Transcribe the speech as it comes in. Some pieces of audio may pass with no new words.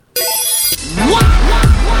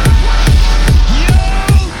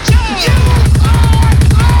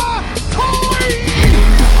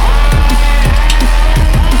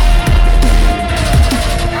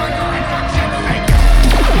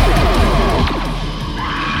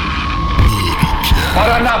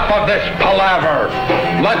of this palaver.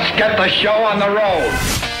 Let's get the show on the road.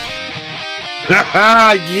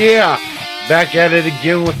 Yeah, back at it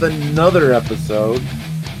again with another episode.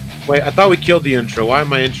 Wait, I thought we killed the intro. Why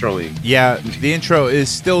am I introing? Yeah, the intro is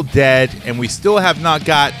still dead, and we still have not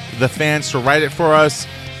got the fans to write it for us.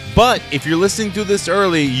 But if you're listening to this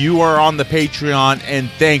early, you are on the Patreon, and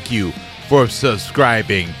thank you for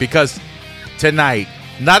subscribing. Because tonight,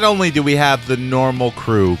 not only do we have the normal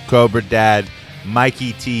crew, Cobra Dad,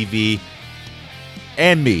 Mikey TV,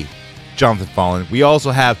 and me, Jonathan Fallen, we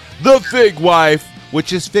also have the Fig Wife,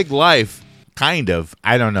 which is Fig Life. Kind of.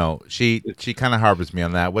 I don't know. She kind of harbors me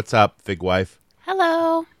on that. What's up, Fig Wife?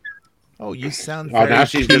 Hello. Oh, you sound Oh, very now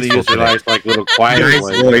she's going to peaceful use her today. nice, like, little quiet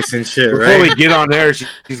Nice voice and shit, Before right? we get on there,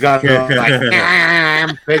 she's got her,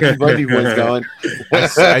 like, Peggy Bundy voice going.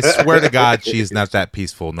 I swear to God, she's not that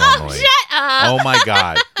peaceful normally. Shut up. Oh my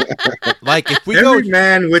God. Like, if we Every go...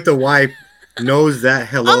 man with a wife knows that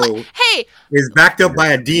hello Hey, is backed up by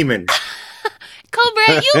a demon.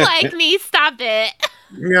 Cobra, you like me. Stop it.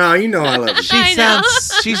 No, you know I love you. She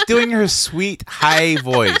sounds... She's doing her sweet, high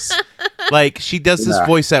voice. Like, she does this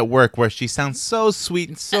voice at work where she sounds so sweet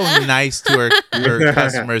and so nice to her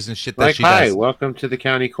customers and shit that Like, she hi, does. welcome to the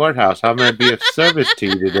county courthouse. How may I be of service to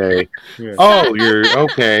you today? Yeah. Oh, you're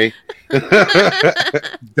okay.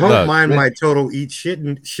 Don't Look. mind my total eat shit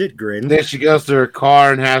and shit grin. Then she goes to her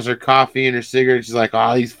car and has her coffee and her cigarette. She's like,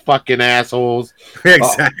 oh, these fucking assholes.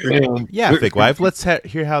 Exactly. Oh, man. Yeah, Fig Wife, let's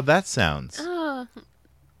hear how that sounds. Oh,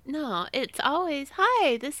 no, it's always,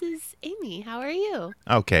 hi, this is Amy. How are you?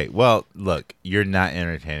 Okay, well, look, you're not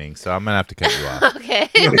entertaining, so I'm going to have to cut you off. Okay.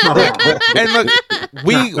 And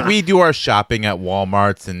look, we do our shopping at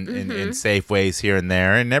Walmarts and Safeways here and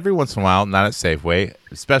there, and every once in a while, not at Safeway,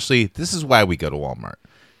 especially, this is why we go to Walmart,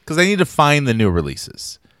 because I need to find the new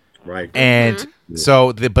releases. Right. And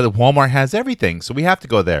so, but Walmart has everything, so we have to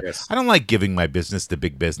go there. Yes. I don't like giving my business to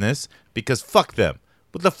big business, because fuck them.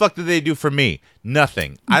 What the fuck did they do for me?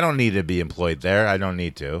 Nothing. I don't need to be employed there. I don't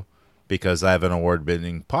need to, because I have an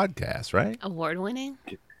award-winning podcast, right? Award winning?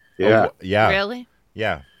 Yeah. Oh, yeah. Really?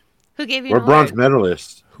 Yeah. Who gave you We're an bronze award?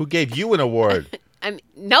 medalists. Who gave you an award? I mean,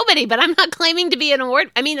 nobody, but I'm not claiming to be an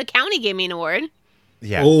award. I mean, the county gave me an award.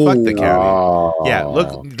 Yeah, Oh. fuck the county. Oh. Yeah,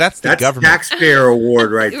 look, that's the That's government. taxpayer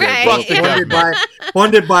award right there. Right. bro. Fuck the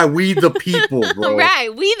Funded by we the people, bro.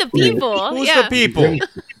 Right. We the people. Who's yeah. the people?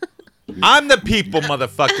 I'm the people,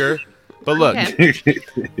 motherfucker. But look, Okay.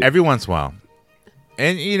 every once in a while,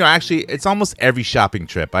 and actually, it's almost every shopping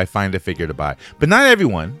trip I find a figure to buy, but not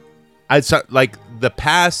everyone. Like the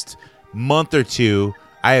past month or two,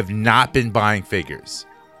 I have not been buying figures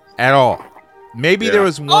at all. Maybe there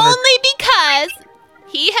was one. Only because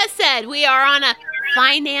he has said we are on a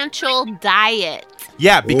financial diet.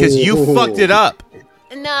 Yeah, because you Ooh. fucked it up.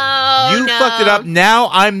 No, You no. fucked it up. Now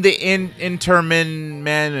I'm the interim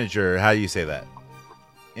manager. How do you say that?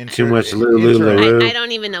 Too much interim- Lulu. I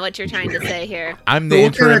don't even know what you're trying to say here. I'm So the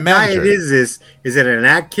what kind interim of diet manager. is this? Is it an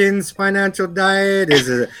Atkins financial diet? Is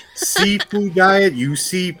it a seafood diet? You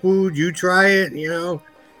seafood, you try it,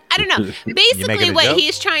 I don't know. making Basically, a what joke?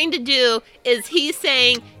 he's trying to do is he's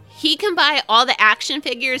saying he can buy all the action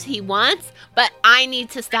figures he wants, but I need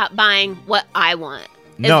to stop buying what I want.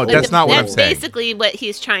 No, that's not what I'm That's saying. basically what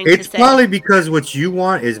he's trying It's to say. probably because what you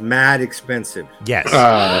want is mad expensive. Yes,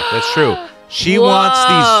 Uh, that's true. She Whoa.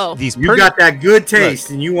 wants these You got that good taste,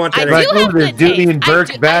 and you want I that. do Right have over the good Dooney taste. and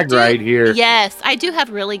Burke bag right here. Yes, I do have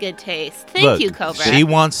really good taste. Thank Look, you, Cobra. She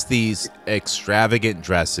wants these extravagant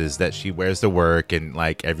dresses that she wears to work, and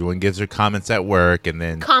like everyone gives her comments at work, and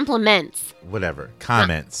then Compliments. whatever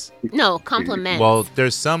comments. No, compliments. Well,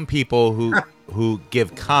 there's some people who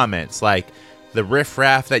give comments like the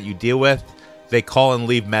riffraff that you deal with. They call and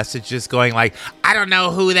leave messages going like, I don't know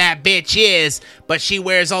who that bitch is, but she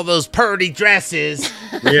wears all those purdy dresses.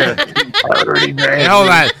 Yeah. And hold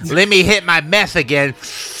on, let me hit my meth again.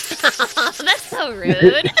 That's so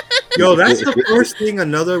rude. Yo, that's the first thing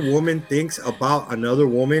another woman thinks about another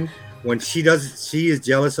woman when she is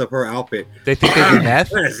jealous of her outfit. They think they do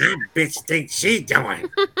meth. What does that bitch think she doing?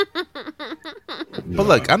 But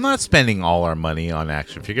look, I'm not spending all our money on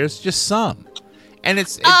action figures, just some. And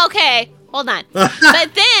it's Okay, hold on.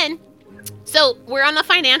 But then, so we're on a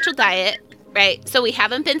financial diet, right? So we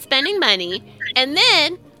haven't been spending money. And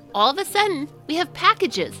then, all of a sudden, we have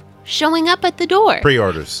packages showing up at the door.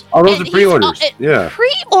 pre-orders. Oh, those And are he's pre-orders. all- Yeah.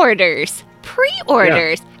 Pre-orders.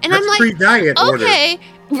 And That's I'm like, pre-diet order. okay,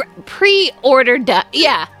 pre-diet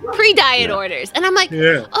orders. And I'm like,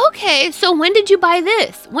 okay, so when did you buy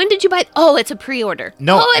this? When did you buy? Oh, it's a pre-order.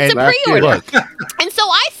 No, oh, it's a and pre-order. look. And so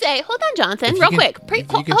I say, hold on, Jonathan, real quick. You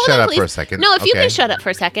can Hold shut on, up please. for a second. No, if you Okay. can shut up for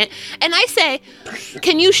a second. And I say,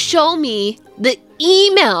 can you show me the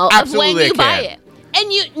email Absolutely, of when you I buy can. it?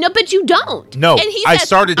 And but you don't. No, and he I says,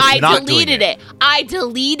 started I not doing deleted it. I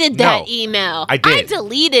deleted that No, email. I did. I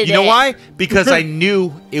deleted it. You know why? Because I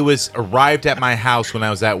knew it was arrived at my house when I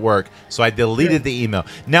was at work, so I deleted the email.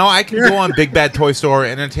 Now I can go on Big Bad Toy Store,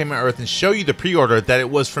 Entertainment Earth, and show you the pre-order that it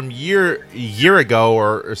was from year ago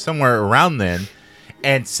or somewhere around then,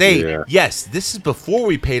 and say, yes, this is before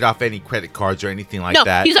we paid off any credit cards or anything like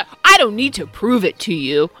that. He's like, I don't need to prove it to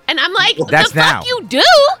you. And I'm like, That's the fuck now. you do?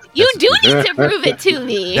 You do need to prove it to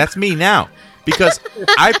me. That's me now. Because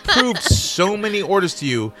I proved so many orders to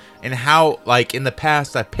you and how, like, in the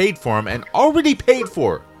past I paid for them and already paid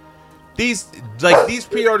for. These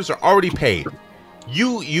pre-orders are already paid.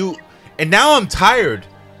 And now I'm tired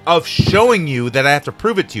of showing you that I have to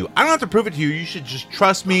prove it to you. I don't have to prove it to you. You should just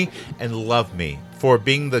trust me and love me for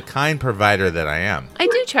being the kind provider that I am. I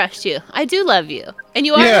do trust you. I do love you. And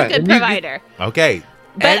you are Yeah, a good and you- provider. Okay.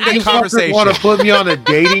 But End I- the conversation. Want to put me on a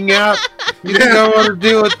dating app? You think I want to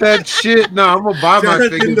deal with that shit? No, I'm gonna buy my Jonathan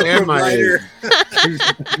figures the and my provider.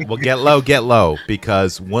 eggs. Well, get low,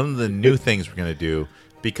 because one of the new things we're going to do,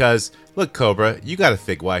 because, look, Cobra, you got a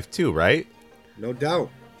fig wife too, right? No doubt.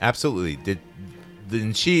 Absolutely.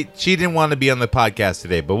 She didn't want to be on the podcast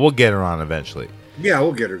today, but we'll get her on eventually. Yeah,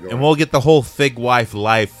 we'll get her going. And we'll get the whole fig wife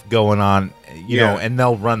life going on, you Yeah. know, and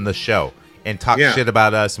they'll run the show and talk Yeah. shit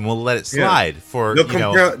about us, and we'll let it slide for,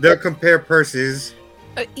 they'll compare purses.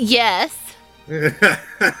 Yes.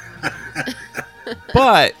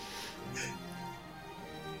 But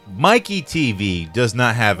Mikey TV does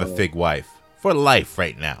not have a fig wife for life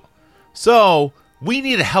right now. So we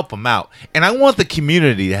need to help him out. And I want the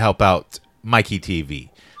community to help out Mikey TV.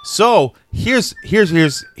 So here's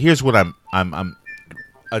what I'm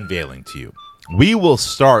unveiling to you. We will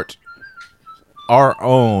start our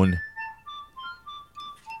own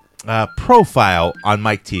profile on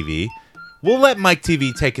Mike TV. We'll let Mike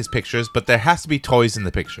TV take his pictures, but there has to be toys in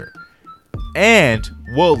the picture. And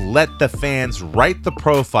we'll let the fans write the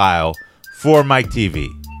profile for Mike TV.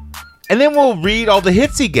 And then we'll read all the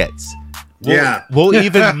hits he gets. We'll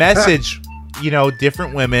even message,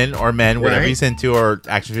 different women or men, whatever he's into, or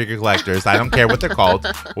action figure collectors. I don't care what they're called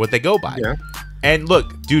or what they go by. Yeah. And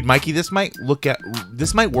look, dude, Mikey, this might work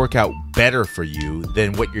out better for you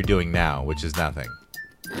than what you're doing now, which is nothing.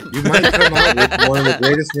 You might come out with one of the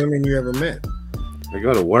greatest women you ever met. I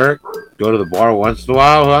go to work, go to the bar once in a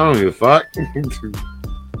while. I don't give a fuck.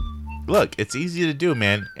 Look, it's easy to do,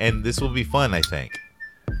 man, and this will be fun, I think.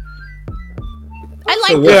 I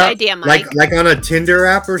like this idea, Mike. Like on a Tinder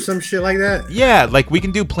app or some shit like that. Yeah, like we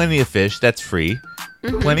can do Plenty of Fish. That's free.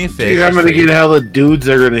 Plenty of Fish. Dude, I'm that's gonna free. get hella dudes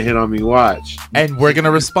that are gonna hit on me. Watch. And we're gonna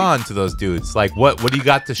respond to those dudes. Like, what do you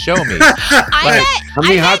got to show me? How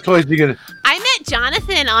many hot toys you gonna? I met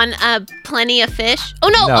Jonathan on Plenty of Fish. Oh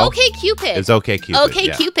no, No. OK Cupid. It's OK Cupid. OK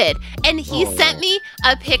yeah. Cupid, and he sent me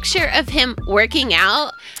a picture of him working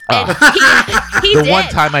out. And he The did. one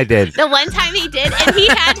time I did. The one time he did, and he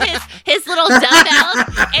had his little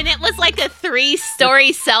dumbbells, and it was like a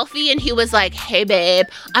 3-story selfie, and he was like, "Hey babe,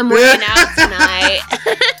 I'm working out tonight."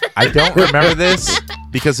 I don't remember this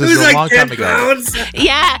because it was a long time ago. Pounds.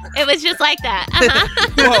 Yeah, it was just like that. Uh-huh.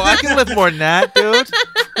 Whoa, I can lift more than that, dude.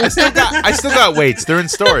 I still got weights. They're in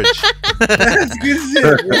storage. That's good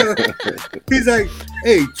shit, bro. He's like,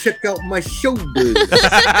 hey, check out my shoulders.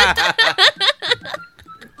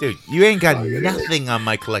 Dude, you ain't got nothing on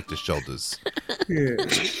my collector's shoulders. Yeah.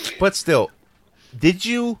 But still,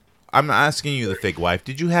 I'm not asking you, the fig wife,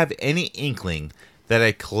 did you have any inkling that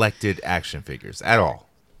I collected action figures at all?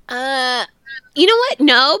 You know what?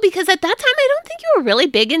 No, because at that time I don't think you were really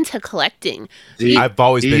big into collecting. See, I've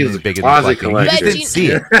always he been is a big into closet collecting. You just collector. didn't see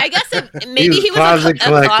it. I guess maybe He he was was closet a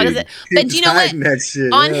closet. collecting. But He's you know what? hiding that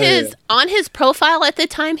shit. On Yeah. on his profile at the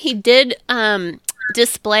time, he did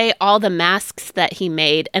display all the masks that he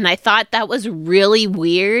made, and I thought that was really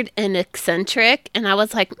weird and eccentric. And I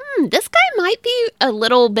was like, this guy might be a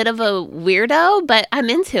little bit of a weirdo, but I'm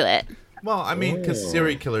into it. Well, I mean, because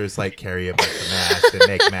serial killers like carry a bunch of masks and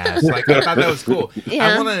make masks. Like, I thought that was cool. Yeah.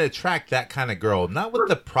 I want to attract that kind of girl, not with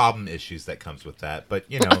the problem issues that comes with that, but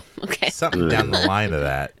Okay. something down the line of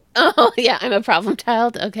that. Oh yeah, I'm a problem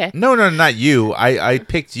child. Okay. No, not you. I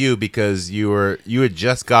picked you because you had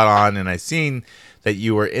just got on, and I seen that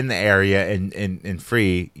you were in the area and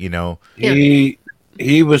free. He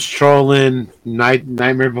He was trolling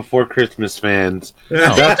Nightmare Before Christmas fans.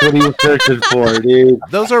 That's what he was searching for, dude.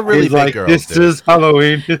 Those are really He's big like, girls. this dude. is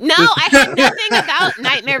Halloween. No, I had nothing about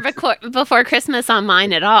Nightmare Before Christmas on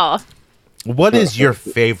mine at all. What is your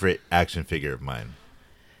favorite action figure of mine?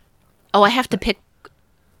 Oh, I have to pick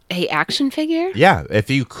a action figure? Yeah, if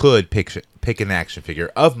you could pick an action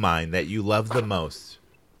figure of mine that you love the most.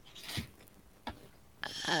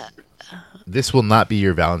 This will not be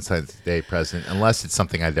your Valentine's Day present unless it's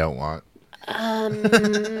something I don't want.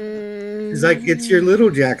 It's like, it's your little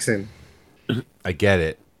Jackson. I get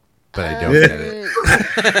it, but I don't get it.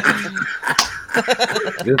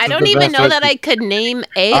 I don't even know that I could name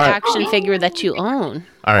a action figure that you own.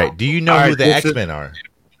 All right, do you know who the X-Men are?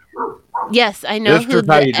 Yes, I know This who is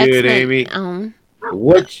how the you do it, X-Men Amy. own.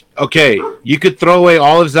 Okay, you could throw away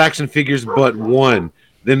all of his action figures but one.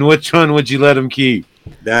 Then which one would you let him keep?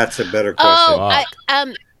 That's a better question.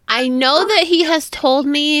 Oh, I know that he has told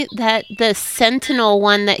me that the Sentinel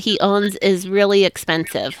one that he owns is really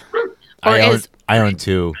expensive. I own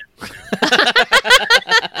two.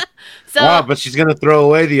 So Wow, but she's gonna throw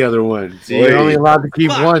away the other one. So you're only allowed to keep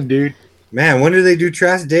one, dude. Man, when do they do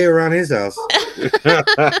trash day around his house?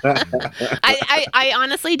 I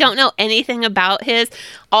honestly don't know anything about his.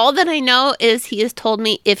 All that I know is he has told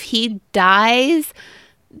me if he dies,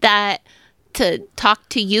 that to talk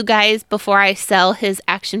to you guys before I sell his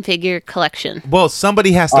action figure collection. Well,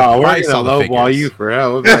 somebody has to We're price all gonna the lowball figures. you for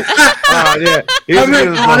hell. We're like, yeah. He's I'm like,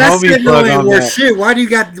 gonna oh, that's homie getting plug away on worse that. shit. Why do you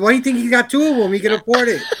think he's got two of them? He can afford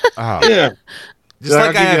it. Oh. Yeah. Just So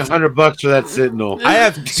like I'll I give you have, $100 for that Sentinel. I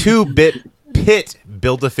have two pit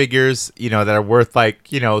Build-A-Figures, that are worth like,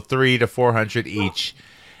 $300 to $400 each.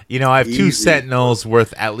 I have two Easy. Sentinels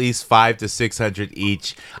worth at least $500 to $600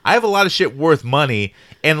 each. I have a lot of shit worth money,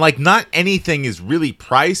 and like not anything is really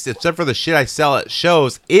priced except for the shit I sell at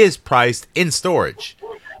shows is priced in storage.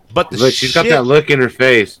 But the Look, she's got that look in her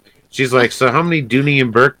face. She's like, so how many Dooney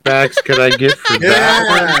and Burke bags could I get for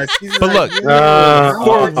that? Yeah, she's But like, look, yeah,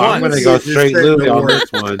 for I'm once- gonna go straight Louis on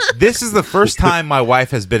this one. This is the first time my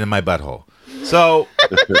wife has been in my butthole. So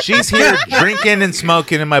she's here drinking and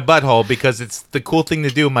smoking in my butthole because it's the cool thing to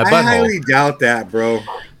do in my I butthole. highly doubt that, bro.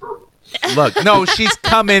 Look, no, she's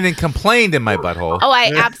come in and complained in my butthole. Oh,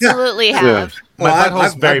 I absolutely have. Yeah. My Well,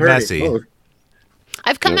 butthole's very heard it. messy. Oh,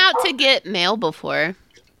 I've come out to get mail before.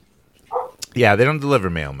 Yeah, they don't deliver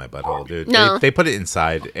mail in my butthole, dude. No. They put it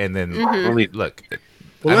inside and then only look.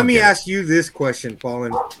 Well, I let don't me get it. ask you this question,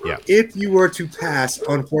 Fallen. Yeah. If you were to pass,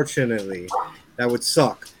 unfortunately, that would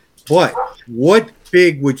suck. But what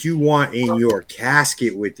fig would you want in your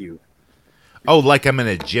casket with you? Oh, like I'm an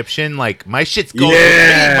Egyptian? Like my shit's going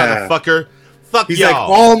Yeah. to motherfucker. Fuck He's y'all. like,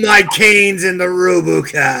 all my canes in the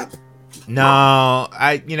RoboCop. No,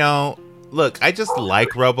 look, I just like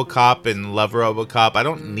RoboCop and love RoboCop. I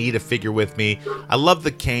don't need a figure with me. I love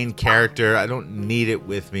the Kane character. I don't need it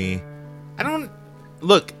with me.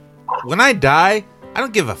 Look, when I die, I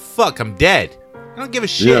don't give a fuck. I'm dead. I don't give a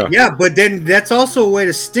shit. Yeah. Yeah, but then that's also a way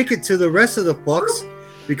to stick it to the rest of the fucks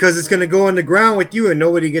because it's going to go on the ground with you and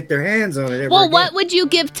nobody get their hands on it. Well, what would you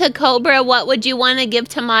give to Cobra? What would you want to give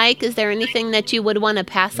to Mike? Is there anything that you would want to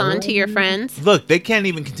pass on to your friends? Look, they can't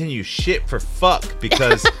even continue shit for fuck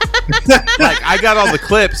because like I got all the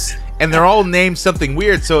clips and they're all named something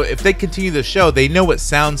weird. So if they continue the show, they know what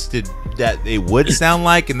sounds that they would sound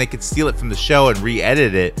like and they could steal it from the show and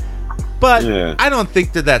re-edit it. But Yeah. I don't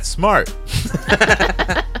think they're that smart.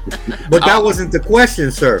 But that wasn't the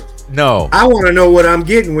question, sir. No. I want to know what I'm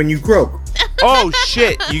getting when you croak. Oh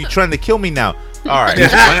shit! You trying to kill me now? All right,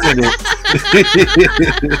 Planning it.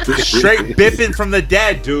 straight bipping from the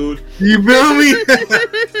dead, dude. You feel me?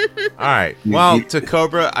 All right. Well, to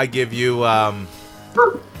Cobra, I give you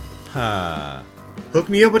Hook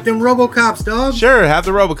me up with them RoboCops, dog. sure, have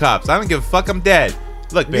the RoboCops. I don't give a fuck. I'm dead.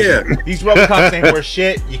 Look, baby, Yeah. these RoboCops ain't worth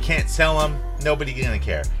shit. You can't sell them. Nobody gonna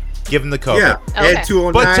care. Give them the Cobra. Yeah. Okay. Ed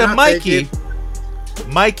 209. But to I'll take Mikey, it.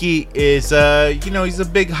 Mikey is he's a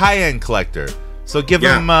big high-end collector. So give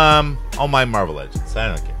Yeah. him all my Marvel Legends. I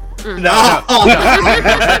don't care. No.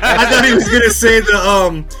 I thought he was gonna say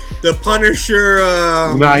the Punisher.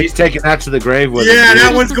 Nah, he's taking that to the grave with him. Yeah, dude.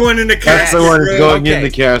 that one's going in the That's casket. the one that's bro. going in Okay. the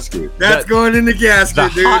casket. That's going in the The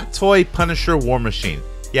casket, dude. Hot Toy Punisher War Machine.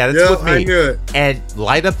 Yeah, that's Yep, with me. I knew it. And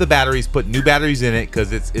light up the batteries, put new batteries in it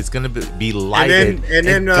because it's gonna be lighted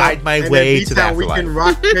and, guide my way to the we afterlife. can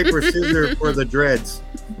rock paper scissors for the dreads.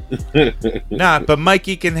 Nah, but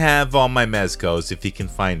Mikey can have all my Mezcos if he can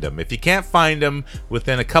find them. If he can't find them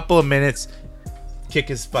within a couple of minutes, kick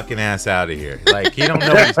his fucking ass out of here. Like, you don't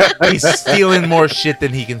know, he's stealing more shit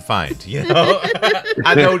than he can find, you know?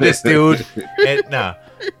 I know this dude. And, nah.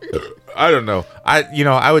 I don't know.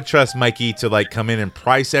 I would trust Mikey to like come in and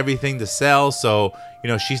price everything to sell, so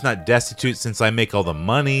she's not destitute since I make all the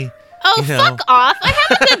money. Oh, fuck off! I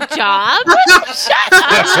have a good job. Shut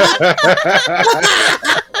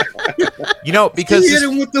up. Because Hit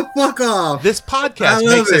him with the fuck off. this podcast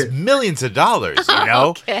makes us millions of dollars.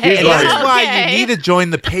 Okay. And that's why Okay. you need to join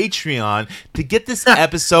the Patreon to get this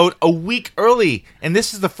episode a week early. And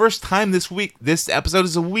this is the first time this week. This episode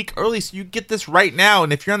is a week early, so you get this right now.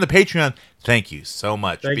 And if you're on the Patreon, thank you so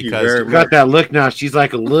much. Thank you because very much. Got that look now. She's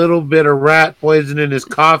like a little bit of rat poison in his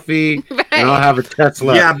coffee, and I'll have a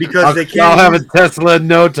Tesla. Yeah, because I'll, they can't. I'll have a Tesla in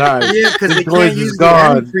no time. Yeah, because they The noise can't is use the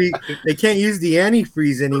gone. antifreeze. They can't use the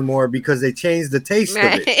antifreeze anymore because they changed the taste of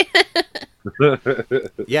it. Right.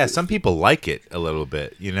 yeah, some people like it a little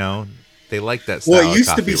bit. They like that style Well, it of used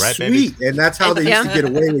coffee, to be right, sweet, baby? and that's how they used to get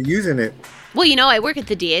away with using it. Well, I work at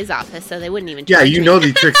the DA's office, so they wouldn't even. Yeah, charge you me. know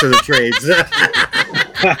the tricks of the trades.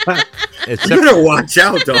 Except, You better watch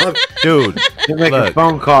out, dog. dude, They make a Look.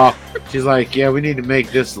 phone call. She's like, "Yeah, we need to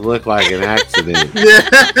make this look like an accident."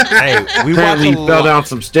 hey, we watch Apparently, a you fell lot. down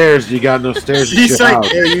some stairs. You got no stairs. She's to your like,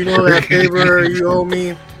 house. hey, you know that favor you owe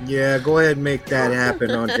me? Yeah, go ahead and make that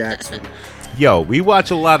happen on Jackson. Yo, we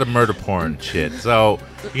watch a lot of murder porn shit, so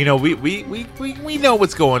we know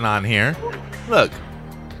what's going on here. Look,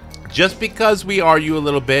 just because we argue a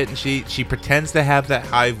little bit and she pretends to have that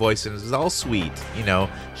high voice and is all sweet,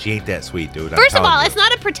 she ain't that sweet, dude. First of all, it's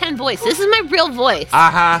not a pretend voice. This is my real voice.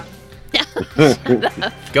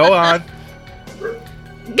 Go on.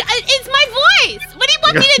 It's my voice. What do you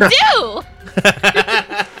want me to do?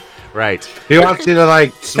 Right. He wants you to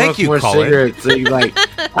like smoke Thank you, more Colin. cigarettes. So you like,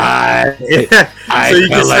 I So you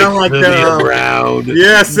can feel sound like Sylvia the Brown.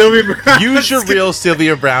 yeah, Sylvia Brown. Use your real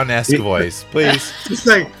Sylvia Brown-esque voice, please. She's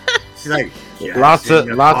like, yeah, Lots of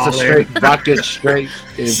Colin. straight vodka straight.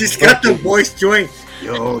 and She's got the fucking- voice joint.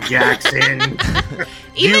 Yo, Jackson.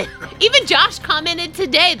 Even Josh commented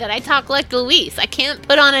today that I talk like Luis. I can't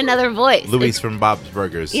put on another voice. Luis from Bob's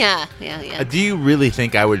Burgers. Yeah. Do you really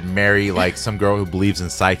think I would marry like some girl who believes in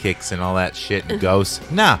psychics and all that shit and ghosts?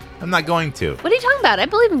 Nah, I'm not going to. What are you talking about? I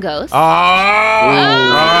believe in ghosts. Oh,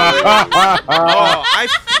 I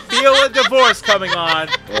feel a divorce coming on.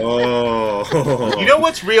 Oh. You know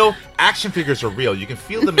what's real? Action figures are real. You can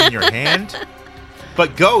feel them in your hand.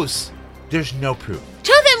 But ghosts, there's no proof.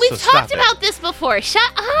 Jonathan, we've So stop talked it. about this before. Shut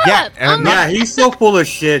up. Yeah, and I'm Yeah, he's so full of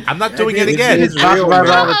shit. I'm not doing it It's- again. It's Talk real, about it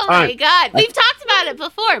all man. the Oh my time. God. We've talked about it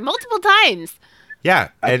before, multiple times. Yeah.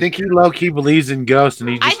 I and think he low key believes in ghosts, and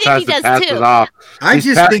he I just think tries he to does pass too. it off. I He's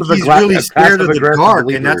just think he's passive-aggr- really scared of the passive-aggressive dark,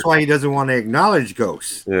 believer. and that's why he doesn't want to acknowledge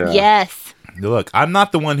ghosts. Yeah. Yes. look, I'm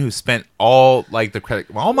not the one who spent all like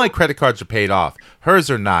all my credit cards are paid off.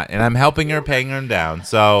 Hers are not, and I'm helping her, paying them down.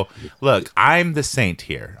 So look, I'm the saint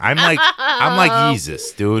here. I'm like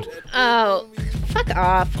Jesus, dude. Oh, fuck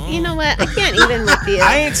off. You know what? I can't even with you.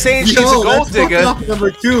 I ain't saying she's a Yo, gold let's fuck digger. off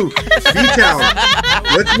number 2. B-Town.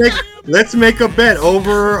 Let's make a bet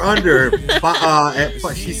over or under.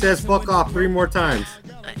 She says fuck off 3 more times.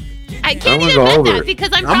 I can't I'm even gonna go bet over that it. because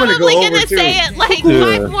I'm I'm gonna probably go gonna over, too. say it like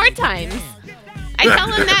Yeah. 5 more times. I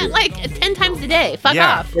tell him that like 10 times a day. Fuck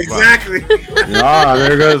Yeah. off. Exactly. Ah,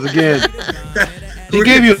 there goes again. She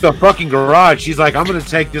gave you the fucking garage. She's like, I'm gonna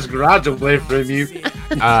take this garage away from you.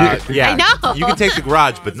 Yeah, I know. you can take the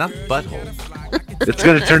garage, but not the butthole. It's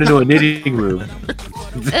gonna turn into a knitting room.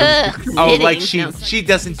 Ugh, Oh, knitting. like she No. she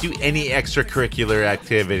doesn't do any extracurricular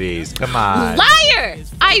activities. Come on, Liar!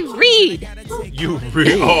 I read. you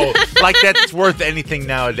real like that's worth anything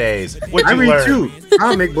nowadays. What'd I you read learn? too.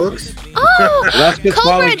 Comic books. Oh, That's just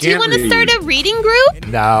why we Cobra, do you can't want to read. start a reading group?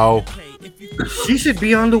 No. She should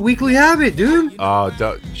be on the Weekly Habit, dude. Oh,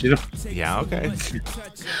 don't. She don't- Yeah, okay.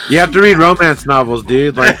 You have to read romance novels,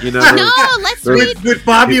 dude. Like you know. No, those- let's They're- read. With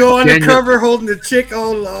Fabio on the Daniel- cover holding the chick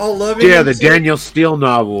all loving. Yeah, and the shit. Daniel Steele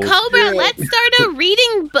novels. Cobra, Yeah. let's start a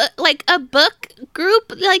reading book, like a book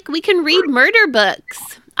group. Like we can read murder books.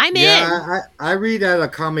 I'm in. Yeah, I read at a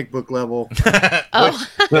comic book level. Oh,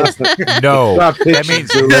 No. Stop That pitching, means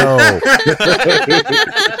dude. no.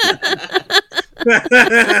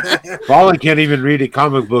 Fallen can't even read at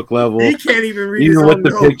comic book level, He can't even read his even own with the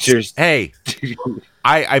notes. pictures. Hey,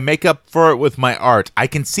 I make up for it with my art. I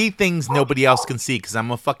can see things nobody else can see because I'm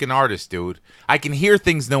a fucking artist, dude. I can hear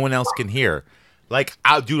things no one else can hear. Like,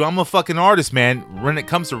 dude, I'm a fucking artist, man. When it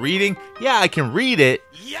comes to reading, yeah, I can read it,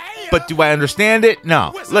 but do I understand it?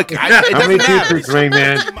 No. Look, it How many doesn't matter. toothpicks, Rain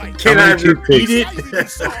Man? Can How I many repeat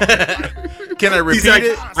toothpicks? it? Can I He's repeat like,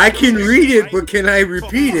 it? I can read it, but can I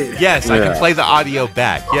repeat it? Yes, I can Yeah. play the audio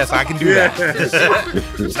back. Yes, I can do that.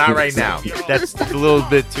 Not right now. That's a little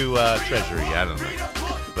bit too treasury. I don't know.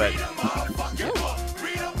 But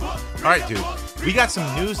All right, dude. We got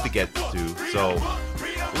some news to get to, so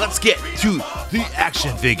let's get to the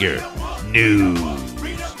action figure news.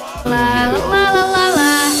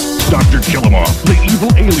 Dr. Killamoff, the evil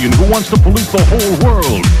alien who wants to pollute the whole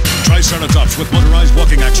world. Triceratops with motorized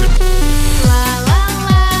walking action.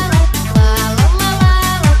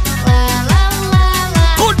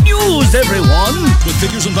 Good news, everyone! With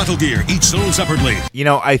figures and battle gear, each sold separately. You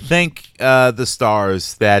know, I thank the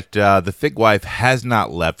stars that the Fig Wife has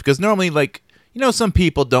not left, because normally, like, you know, some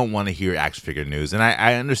people don't want to hear action figure news, and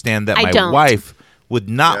I understand that my wife would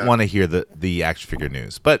not want to hear the action figure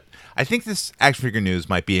news. But I think this action figure news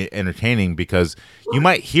might be entertaining because you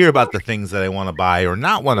might hear about the things that I want to buy or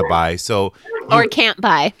not want to buy. So or can't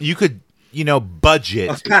buy. You could, you know,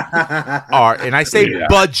 budget. And I say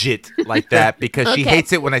budget like that because she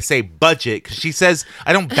hates it when I say budget, because she says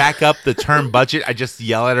I don't back up the term budget. I just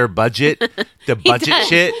yell at her budget, the budget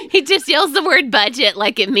shit. He just yells the word budget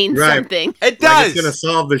like it means something. It does. Like it's going to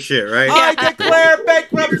solve the shit, right? I declare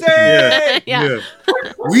bankruptcy. Yeah.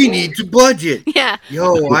 We need to budget. Yeah.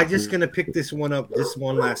 Yo, I just going to pick this one up this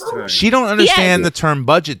one last time. She don't understand the term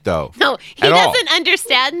budget, though. No, he doesn't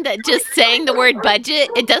understand that just saying the word budget,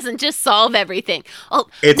 it doesn't just solve everything. Oh,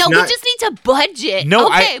 we just need to budget. No,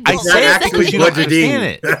 okay, I say it because you don't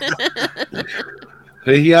understand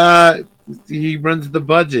it. He runs the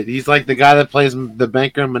budget. He's like the guy that plays the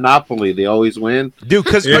banker in Monopoly. They always win. Dude,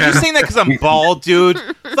 are you saying that because I'm bald, dude?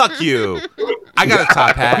 Fuck you. I got a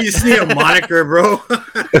top hat. You just need a moniker, bro.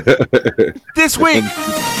 This week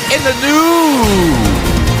in the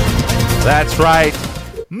news. That's right.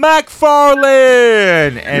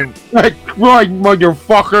 McFarlane and right,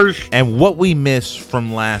 motherfuckers. And what we missed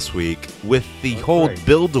from last week with the whole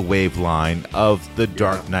Build-A-Wave line of the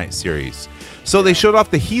Dark Knight series. So they showed off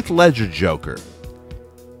the Heath Ledger Joker.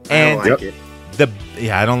 And I don't like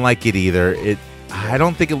it. I don't like it either. I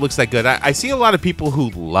don't think it looks that good. I see a lot of people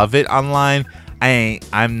who love it online.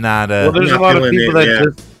 I'm not a... Well, there's a lot of people that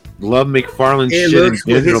just love McFarlane shit in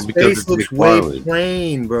general because it's looks McFarlane. way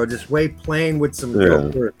plain, bro. Just way plain with some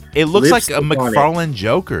Joker. It looks like a McFarlane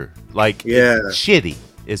Joker. Like, shitty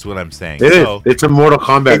is what I'm saying. It's a Mortal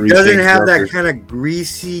Kombat. It doesn't have that kind of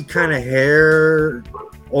greasy kind of hair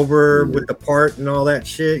over with the part and all that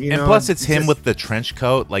shit, you know. And plus, it's him with the trench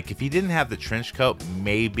coat. Like, if he didn't have the trench coat,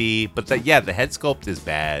 maybe. But the head sculpt is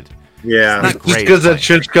bad. Yeah, it's not just because that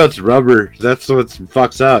trench coat's rubber. That's what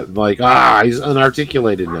fucks up. Like, he's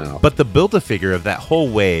unarticulated now. But the Build-A-Figure of that whole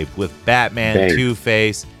wave with Batman,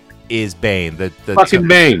 Two-Face, is Bane. The fucking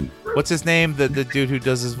Bane. What's his name? The dude who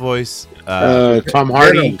does his voice? Tom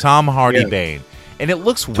Hardy. Tom Hardy Bane. And it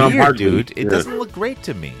looks weird, dude. It doesn't look great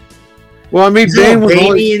to me. Well, I mean, Bane was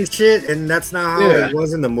baby and shit, and that's not how it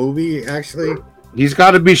was in the movie, actually. He's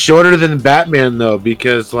got to be shorter than Batman, though,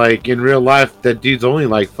 because, like, in real life, that dude's only,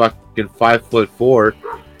 like, fucking 5'4".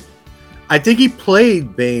 I think he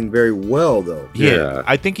played Bane very well, though. Yeah,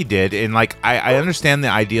 I think he did. And, like, I understand the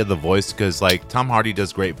idea of the voice, because, like, Tom Hardy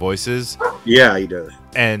does great voices. Yeah, he does.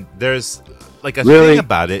 And there's... like a thing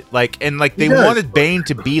about it, like, and like they wanted Bane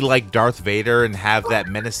to be like Darth Vader and have that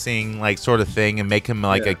menacing like sort of thing and make him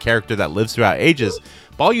like a character that lives throughout ages.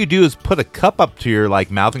 But all you do is put a cup up to your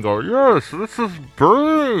like mouth and go, "Yes, this is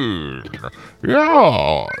Bane.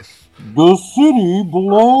 Yes, the city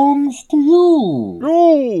belongs to you."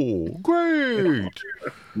 Oh, great.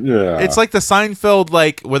 Yeah, it's like the Seinfeld,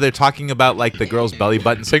 like where they're talking about like the girl's belly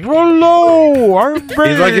button, saying "Hello, I'm Bane."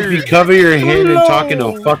 It's like if you cover your hand and talking to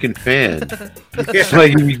a fucking fan. It's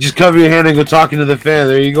like you just cover your hand and go talking to the fan.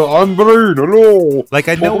 There you go. I'm Bane. Hello. Like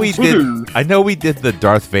I know we did the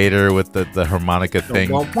Darth Vader with the harmonica thing.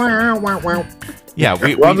 Yeah,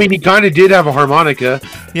 I mean, he kind of did have a harmonica.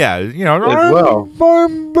 Yeah, you know, as well.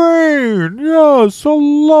 I'm Bane. Yes,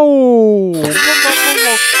 hello.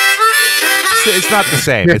 It's not the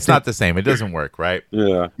same. It's not the same. It doesn't work, right?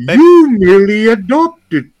 Yeah. You nearly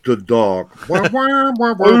adopted the dog. I was born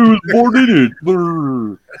in it.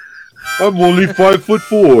 I'm only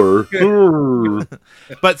 5'4".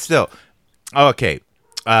 But still, okay.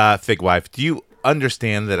 Fig Wife, do you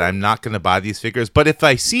understand that I'm not going to buy these figures? But if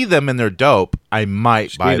I see them and they're dope, I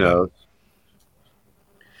might buy them.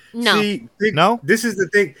 No. See, This is the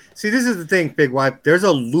thing. See, this is the thing, Fig Wife. There's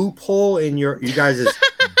a loophole in you guys'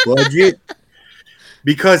 budget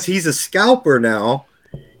because he's a scalper now.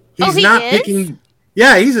 He's not picking.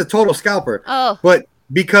 Yeah, he's a total scalper. Oh, but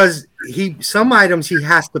because some items he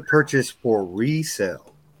has to purchase for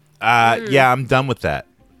resale. Yeah, I'm done with that.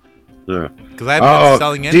 Yeah, because I haven't been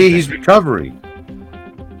selling anything. See, he's recovering.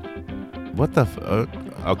 What the?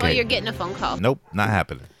 Okay. Oh, you're getting a phone call. Nope, not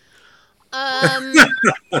happening.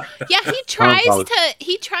 Yeah,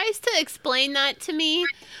 he tries to explain that to me.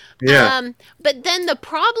 Yeah. But then the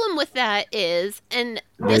problem with that is, and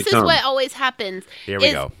this is come. what always happens. Here we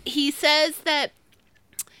is go. He says that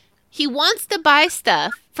he wants to buy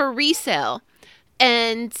stuff for resale,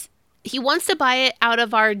 and he wants to buy it out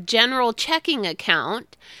of our general checking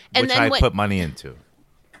account, and Which then I put money into.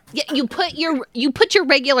 Yeah, you put your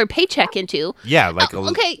regular paycheck into. Yeah, like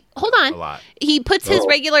okay, hold on. a lot. He puts his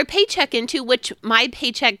regular paycheck into, which my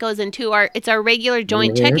paycheck goes into our regular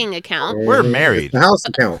joint checking account. We're married. The house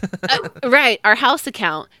account. Right, our house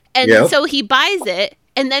account. And Yep. so he buys it,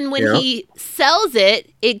 and then when Yep. he sells it,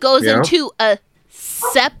 it goes Yep. into a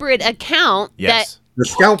separate account Yes. The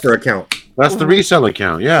scalper account. That's the resale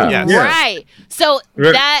account. Yeah. Yes. Yeah. Right. So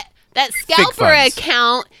Right. that scalper funds.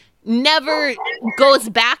 account never goes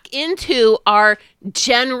back into our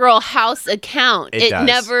general house account. It does.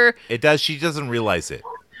 Never. It does. She doesn't realize it.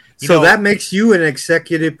 You So know, that makes you an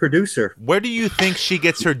executive producer. where do you think she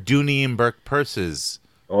gets her Dooney and Burke purses?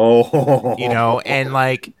 Oh. You know, and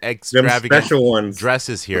like Them extravagant special ones.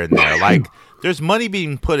 dresses here and there. Like there's money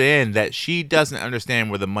being put in that she doesn't understand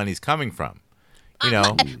where the money's coming from. You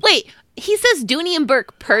know, Wait. He says Dooney and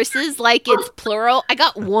Burke purses like it's plural. I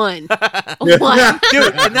got one. One.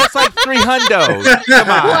 dude, and that's like $300. Come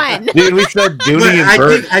on. One. Dude, we said Dooney I and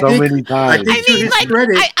Burke think- I so think- many times. I think- To his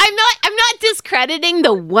credit- I'm not discrediting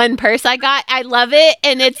the one purse I got. I love it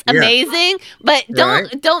and it's Yeah. amazing, but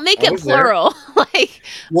Right. don't make I it was there. plural. Like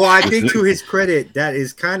Well, I think to his credit, that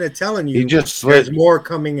is kind of telling you He just there's slid. more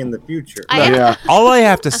coming in the future. Yeah. All I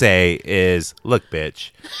have to say is, look, bitch,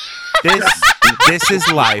 this is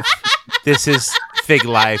life. This is fig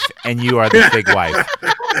life, and you are the fig wife.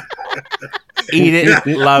 Eat it,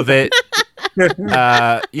 love it.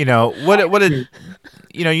 You know what a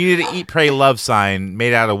you need an eat, pray, love sign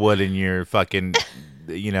made out of wood in your fucking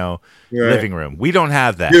Right. living room. We don't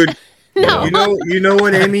have that. Dude, No. you know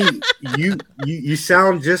what, Amy? You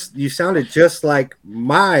sounded just like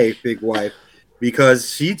my big wife because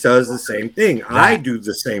she does the same thing. I do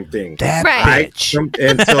the same thing. That Right. bitch.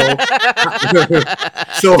 And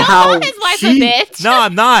so how his wife she a bitch. No,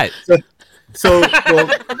 I'm not. so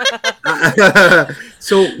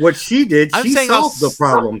so what she did, I'm she saying solved the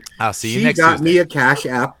problem. I'll see you She next got Tuesday. me a Cash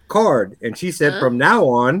App card, and she said from now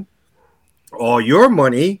on, all your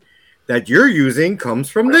money that you're using comes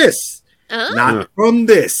from this, not from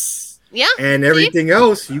this. Yeah. And see? everything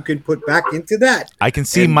else you can put back into that. I can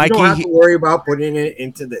see And Mikey. You don't have to worry about putting it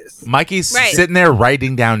into this. Mikey's Right. sitting there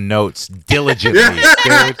writing down notes diligently,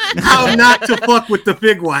 dude. How not to fuck with the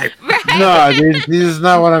big wife. No, dude, this is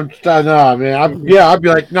not what I'm. No, man. I'd be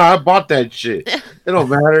like, no, I bought that shit. It don't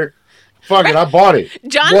matter. Fuck it, I bought it.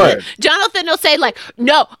 Jonathan will say like,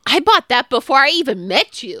 "No, I bought that before I even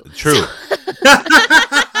met you." True.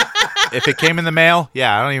 If it came in the mail,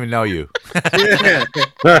 yeah, I don't even know you. Yeah.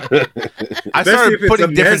 I Especially started if it's putting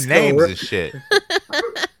a different Mezco, names right? and shit.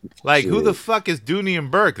 Like, who the fuck is Dooney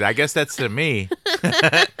and Burke? I guess that's to me.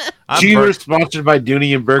 I'm She Burke. was sponsored by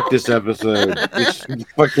Dooney and Burke this episode. This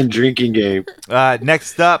fucking drinking game.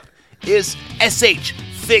 Next up is SH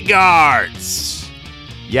Figuarts.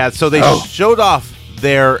 Yeah, so they showed off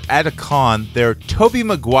at a con their Tobey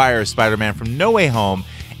Maguire Spider-Man from No Way Home,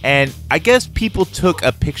 and I guess people took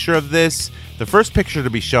a picture of this. The first picture to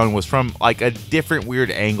be shown was from like a different weird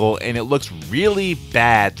angle, and it looks really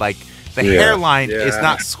bad. Like the hairline is Yeah.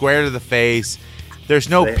 not square to the face. There's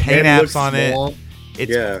no The paint head apps looks on small. it.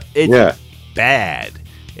 Yeah. It's bad.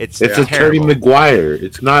 It's a Turdy terrible. Maguire.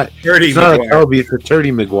 It's not. Turdy It's not a Maguire. Toby. It's a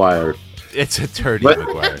Turdy Maguire. It's a Turdy But-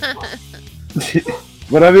 Maguire.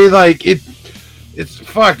 But I mean, like it's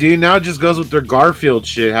fuck, dude. Now it just goes with their Garfield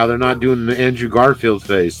shit. How they're not doing the Andrew Garfield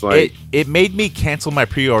face. Like, It made me cancel my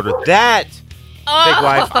pre-order. That big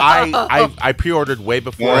wife, I pre-ordered way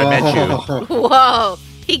before I met you. Whoa,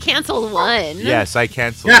 he canceled one. Yes, I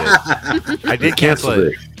canceled it. I did cancel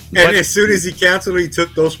it. And But as soon as he canceled, he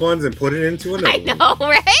took those funds and put it into another. I know,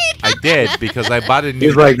 right? I did because I bought a new.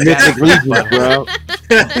 he's like Mythic Legion, bro.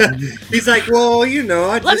 He's like, well, you know,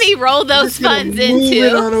 Let me roll those funds move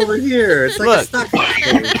it on into. over here. It's like Look. a stock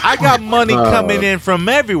exchange. I got money coming in from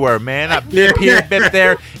everywhere, man. I bip here, bip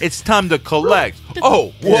there. It's time to collect.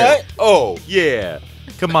 Oh, what? Oh, yeah.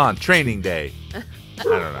 Come on, training day. I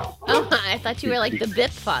don't know. Oh, I thought you were like the Bip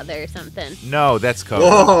father or something. No, that's Cobra.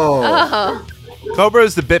 Whoa. Oh, Cobra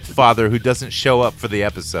is the bip father who doesn't show up for the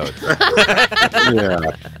episode. Yeah.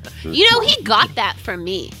 you know he got that from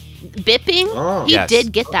me. Bipping. Oh. He Yes.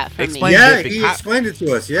 did get that from Explain me. Yeah, bipping. he explained it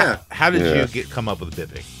to us. Yeah. How did Yeah. you come up with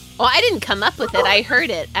bipping? Well, I didn't come up with it. I heard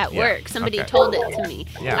it at Yeah, work. Somebody okay. told it to me.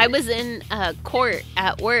 Yeah. I was in court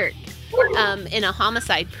at work in a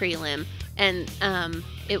homicide prelim and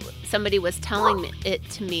somebody was telling it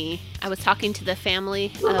to me. I was talking to the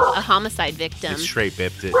family of a homicide victim. It straight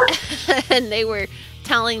bipped it. And they were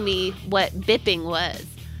telling me what bipping was.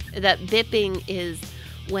 That bipping is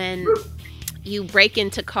when you break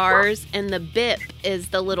into cars, and the bip is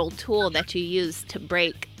the little tool that you use to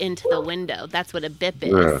break into the window. That's what a bip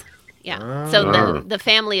is. Yeah. So the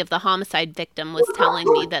family of the homicide victim was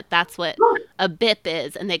telling me that that's what a bip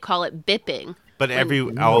is, and they call it bipping. But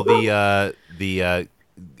all the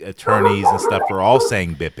attorneys and stuff were all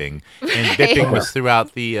saying bipping, and bipping was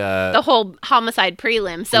throughout the whole homicide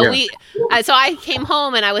prelim. So so I came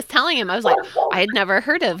home and I was telling him, I was like, I had never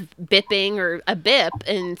heard of bipping or a bip,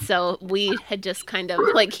 and so we had just kind of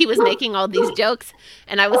like, he was making all these jokes,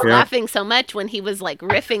 and I was laughing so much when he was like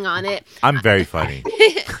riffing on it. I'm very funny.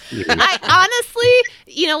 I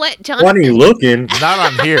honestly, you know what, Jonathan? Funny looking. Not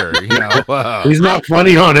on here, you know. He's not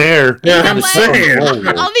funny on air. Yeah, You I'm know what? saying.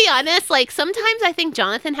 I'll be honest. Like sometimes I think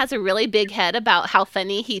Jonathan has a really big head about how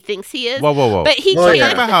funny he thinks he is. Whoa. But he Oh, can't. yeah.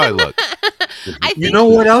 Talk about how I look. I think You know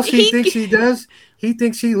what else he thinks he does? He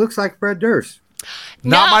thinks he looks like Fred Durst.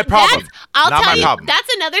 Not No, my problem. I'll Not tell my you, problem.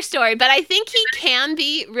 that's another story. But I think he can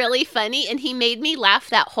be really funny, and he made me laugh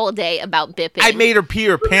that whole day about bipping. I made her pee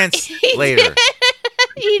her pants He later.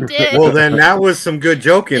 He did. Well, then that was some good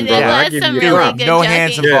joking, There brother. I was give some you really props. good No joking.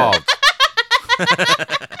 hands Yeah. involved.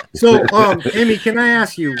 So, Amy, can I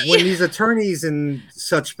ask you, when these attorneys and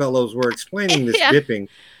such fellows were explaining this Yeah. bipping,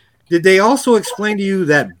 did they also explain to you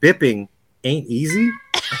that bipping ain't easy?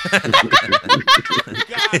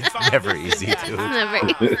 It's never easy, dude. Never-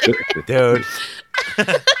 Dude,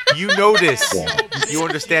 you know this. You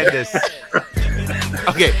understand this.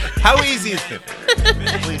 Okay, how easy is it?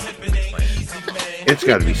 Please explain. It's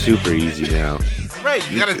got to be super easy now. Right,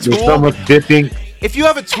 you got a There's so tool. much bipping. If you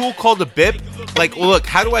have a tool called a bip, like, well, look,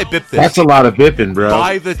 how do I bip this? That's a lot of bipping, bro.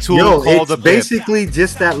 Buy the tool Yo, called a it's bip. basically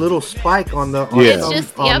just that little spike on the Yeah. It's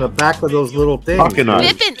just- on yep. the back of those little things. Fucking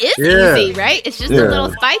nice. Bipping is Yeah. easy, right? It's just Yeah. a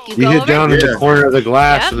little spike you You go hit over. down in Yeah. the corner of the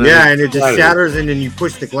glass. Yep. And then Yeah, and it just shatters. shatters and then you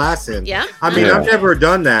push the glass in. Yeah. I mean, Yeah. I've never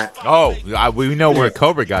done that. Oh, we know where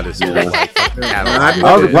Cobra got his tool. I've I was a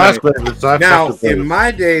never glass done it. breaker, so I Now, fucked with in those.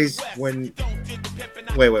 my days, when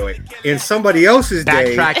wait, in somebody else's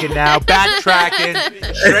day, Backtracking now, backtracking.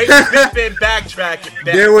 Straight bipping, backtracking.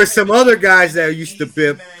 there were some other guys that used to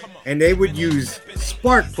bip, and they would use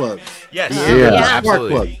spark plugs. Yes, Yeah. Spark plug.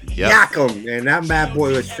 absolutely. Yep. Yak 'em, and that bad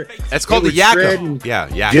boy was. That's called it the would shred yakka. and- Yeah,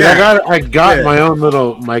 yakka. Dude, I got Yeah. my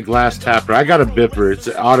own my glass tapper. I got a bipper. It's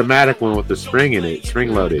an automatic one with the spring in it,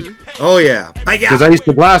 spring loaded. Oh yeah, Because I used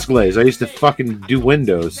to glass glaze. I used to fucking do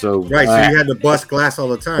windows. So right. So you had to bust glass all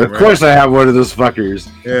the time. of right? course I have one of those fuckers.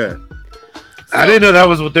 Yeah. I didn't know that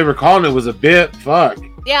was what they were calling it. Was a bip. Fuck.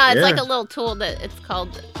 Yeah, it's Yeah. like a little tool that it's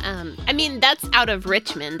called. I mean, that's out of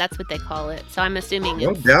Richmond. That's what they call it. So I'm assuming No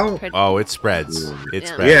it's. doubt. Oh, it spreads. It Yeah.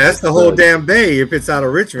 spreads. Yeah, that's the whole damn bay if it's out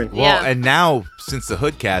of Richmond. Well, Yeah. and now since the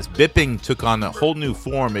Hoodcast, bipping took on a whole new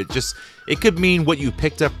form. It could mean what you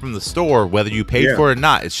picked up from the store, whether you paid Yeah. for it or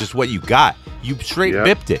not. It's just what you got. You straight Yeah.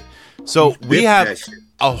 bipped it. So we Bip have that shit.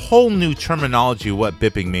 a whole new terminology of what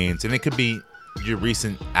bipping means, and it could be your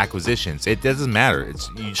recent acquisitions. It doesn't matter. It's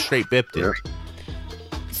you straight bipped it. Yeah.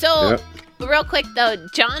 So, Yep. real quick though,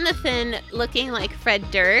 Jonathan looking like Fred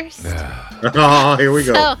Durst. Oh, here we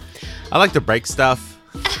go. So, I like to break stuff.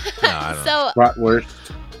 No, I don't know. so Bratwurst.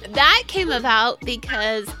 that came about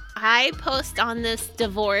because I post on this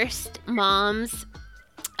divorced mom's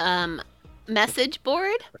message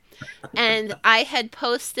board, and I had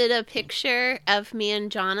posted a picture of me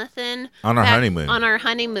and Jonathan On our honeymoon. On our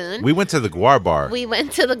honeymoon, We went to the Guar bar. we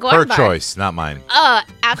went to the Her Guar bar. choice, not mine. Oh,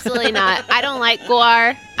 absolutely not. I don't like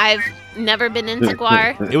guar. I've never been into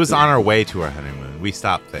guar It was on our way to our honeymoon. We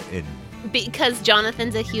stopped in. because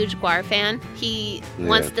Jonathan's a huge guar fan. He Yeah.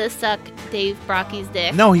 wants to suck Dave Brocky's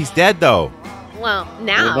dick. No, he's dead though. Well,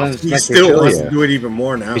 now. He still wants to do it even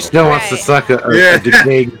more now. He still wants to Right. suck a Yeah.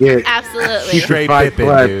 decayed dick. Absolutely. Keep Straight fight bipping,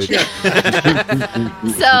 blood.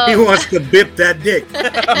 dude. He So, wants to bip that dick.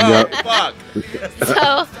 Yep. Fuck.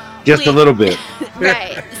 so Just a little bit.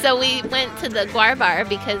 right. So we went to the guar bar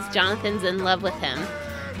because Jonathan's in love with him.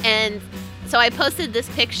 And so I posted this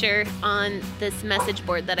picture on this message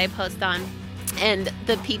board that I post on, and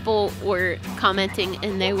the people were commenting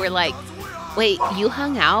and they were like, "Wait, you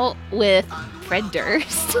hung out with Fred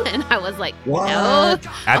Durst?" And I was like, "No." What?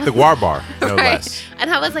 At the Guar bar, no Right. less. And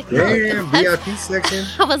I was like, "No." Damn, that's- VIP section.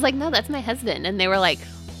 I was like, "No, that's my husband." And they were like,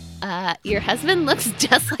 "Your husband looks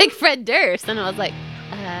just like Fred Durst." And I was like,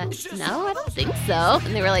 no, I don't think so.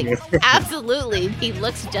 And they were like, absolutely, he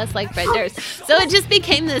looks just like Fred Durst. So it just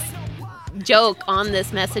became this joke on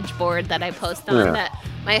this message board that I post on Yeah. that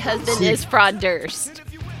my husband is Fraud Durst.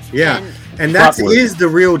 Yeah, and that Properly. is the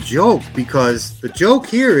real joke, because the joke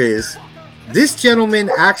here is this gentleman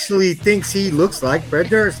actually thinks he looks like Fred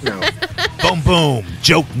Durst now. Boom, boom.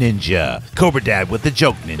 Joke ninja. Cobra Dad with the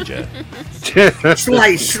joke ninja.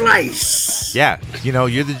 Slice, slice. Yeah, you know,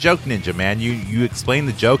 you're the joke ninja, man. You explain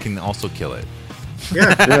the joke and also kill it.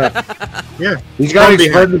 Yeah, Yeah. yeah. He's got to From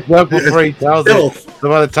explain the joke before he tells Still. it. So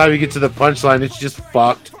by the time you get to the punchline, it's just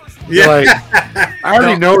fucked. Yeah. Like, I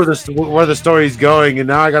already know where the story's going, and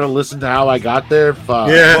now I got to listen to how I got there. Fuck.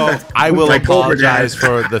 Yeah. Well, I will Like Cobra apologize Dad.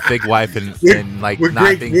 for the fig wife and like with not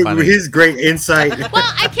great, being with funny. his great insight.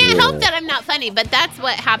 Well, I can't help that I'm not funny, but that's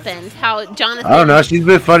what happens. How Jonathan. I don't know. She's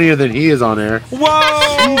been funnier than he is on air.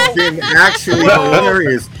 Whoa! Been actually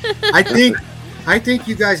hilarious. I think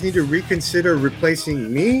you guys need to reconsider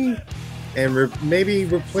replacing me and maybe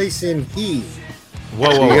replacing he,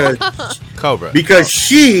 Whoa! because, Cobra. because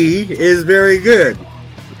she is very good.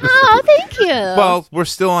 Oh, thank you. Well, we're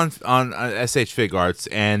still on SH Fig Arts,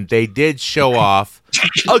 and they did show off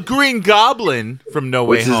a Green Goblin from No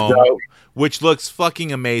Way Which is Home, dope. which looks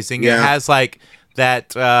fucking amazing. It Yeah. has like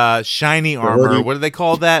that shiny armor. hoodie. What do they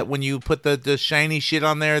call that when you put the shiny shit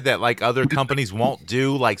on there that like other companies won't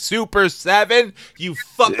do? Like Super 7, you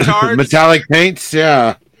fucktards. Metallic paints,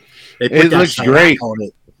 yeah. They It that looks shit great. on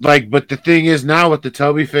it. Like, but the thing is now with the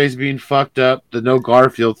Toby face being fucked up, the no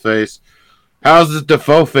Garfield face, how's the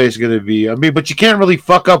Defoe face going to be? I mean, but you can't really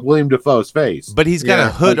fuck up William Defoe's face. But he's got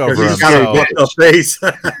a hood because over him, he's got so, a fucked up face.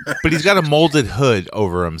 but he's got a molded hood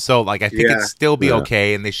over him, so like I think Yeah. it'd still be Yeah.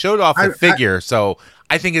 okay. And they showed off I- the figure, so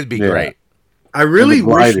I think it'd be Yeah. great. I really And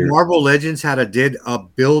the wish glider. Marvel Legends did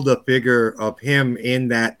build a figure of him in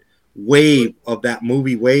that wave of that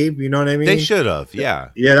movie wave. You know what I mean? They should have, yeah.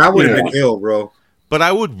 Yeah, that would have Yeah. been ill, bro. But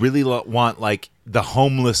I would really want like the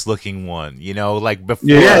homeless looking one, you know, like before.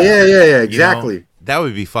 Yeah, you know? exactly. That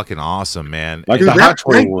would be fucking awesome, man. Like Dude, the Hot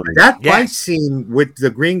Toy one. that Yes. fight scene with the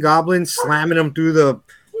Green Goblin slamming him through the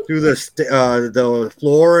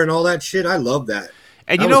floor and all that shit, I love that.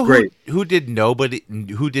 And that you know was great. who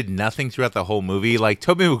did nothing throughout the whole movie? Like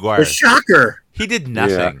Tobey The Maguire. Shocker. He did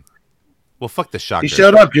nothing. Well, fuck the shocker. He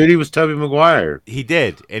showed up, dude. He was Toby Maguire. He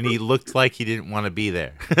did, and he looked like he didn't want to be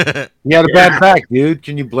there. He had a bad back, dude.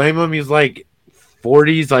 Can you blame him? He's like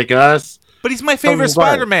 40s, like us. But he's my favorite Tobey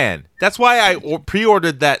Maguire. Spider-Man. That's why I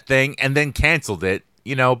pre-ordered that thing and then canceled it.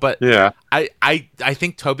 You know, but Yeah. I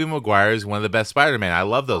think Tobey Maguire is one of the best Spider-Man. I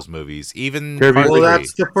love those movies. Even Kirby- Part Well, three.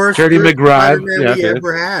 that's the first Teddy good McBride. Spider-Man Yeah, we yeah.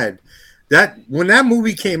 ever had. That when that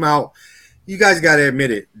movie came out, you guys got to admit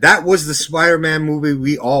it. That was the Spider-Man movie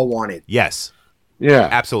we all wanted. Yes, Yeah.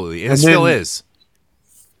 absolutely, and And it still then- is.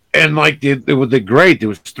 And like it was great. There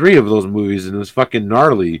was 3 of those movies, and it was fucking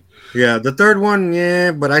gnarly. Yeah, the third one,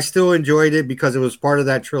 yeah, but I still enjoyed it because it was part of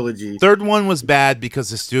that trilogy. Third one was bad because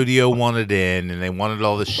the studio wanted in and they wanted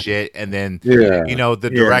all the shit, and then Yeah. you know the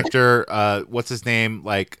Yeah. director, what's his name,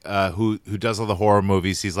 like who does all the horror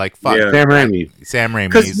movies? He's like, fuck, Yeah. Sam Raimi. Sam Raimi.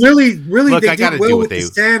 Because really, Look, they I gotta did do well what with the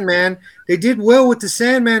they- Sandman. They did well with the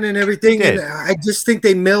Sandman and everything, They did. and I just think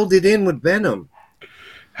they melded in with Venom.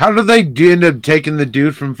 How did they end up taking the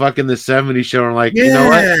dude from fucking the 70s show and like, Yeah, you know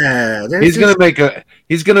what? they're He's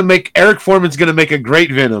just- gonna make Eric Foreman's gonna make a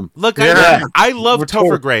great Venom. Look, Yeah. I love We're Topher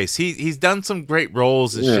told- Grace. He's done some great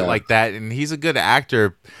roles and shit Yeah. like that, and he's a good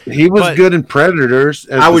actor. He was But- good in Predators.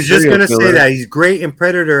 as I the was just serial gonna say killer. that he's great in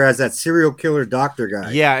Predator as that serial killer doctor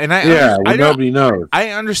guy. Yeah, and I Yeah, I well, don't- nobody knows. I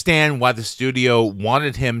understand why the studio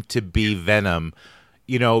wanted him to be Venom,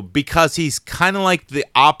 you know, because he's kind of like the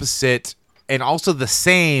opposite and also the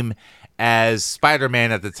same as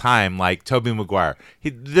Spider-Man at the time, like Tobey Maguire.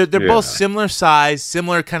 They're both Yeah. similar size,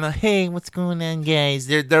 similar kind of, hey, what's going on, guys?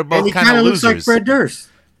 They're both and he kind kind of of losers. looks like Fred Durst.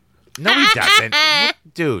 No, he doesn't.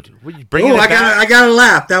 Dude, what, you bringing Oh, it I back? gotta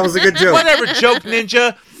laugh. That was a good joke. Whatever, joke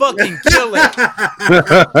ninja. Fucking kill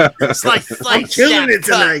it. Slice, I'm slice, killing stab, it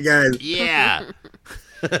cut. tonight, guys.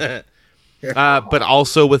 Yeah. But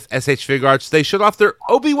also with SH Fig Arts, they showed off their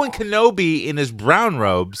Obi-Wan Kenobi in his brown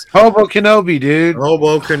robes. Hobo Kenobi, dude.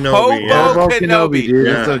 Hobo Kenobi. Hobo- yeah. Hobo Kenobi. Kenobi, dude.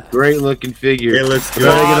 Yeah. That's a great looking figure. It looks They're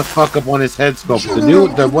good. gonna fuck up on his head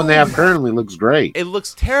sculpt. The one they have currently looks great. It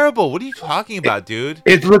looks terrible. What are you talking about, dude?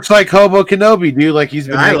 It looks like Hobo Kenobi, dude. Like he's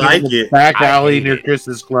been I making like in the it. back I alley hate near it.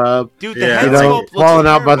 Chris's club. Dude, Yeah. the head You know, sculpt looks falling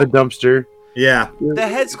out by the terrible. dumpster. Yeah. The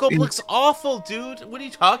head sculpt looks awful, dude. What are you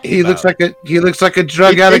talking He about? looks like a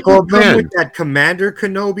drug They addict could old come man. with that Commander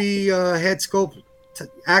Kenobi head sculpt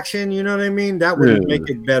action. You know what I mean? That would Yeah. make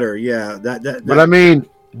it better. Yeah. That But I mean,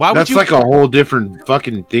 Why would That's you? like a whole different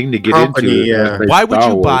fucking thing to get Company, into. yeah. Why would Star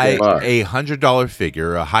you Wars, buy fuck. a $100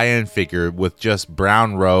 figure, a high-end figure with just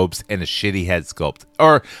brown robes and a shitty head sculpt?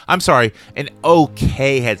 Or, I'm sorry, an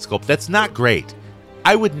okay head sculpt. That's not great.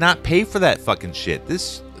 I would not pay for that fucking shit.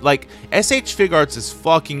 This, like, SH Fig Arts is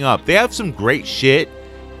fucking up. They have some great shit,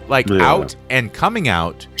 like, Yeah. out and coming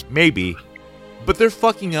out, maybe, but they're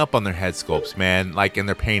fucking up on their head sculpts, man, like, in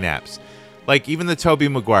their paint apps. Like, even the Tobey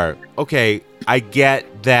Maguire. Okay, I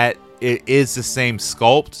get that it is the same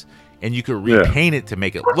sculpt, and you could Yeah. repaint it to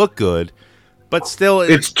make it look good, but still,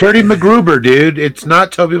 It's Turdy McGruber, dude. It's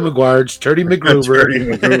not Tobey Maguire. It's Turdy McGruber.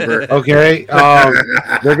 Turdy McGruber. Okay,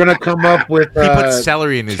 they're gonna come up with he puts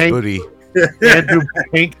celery in his Tank- booty. Andrew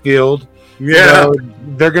Pinkfield. You Yeah. know,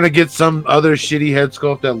 they're gonna get some other shitty head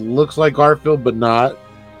sculpt that looks like Garfield, but not.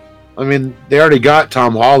 I mean, they already got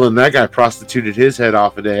Tom Holland. That guy prostituted his head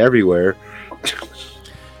off a day everywhere.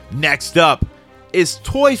 Next up is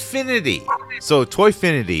Toyfinity. So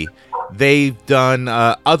Toyfinity, they've done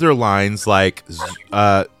other lines like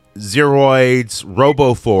Zeroids,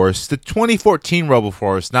 RoboForce, the 2014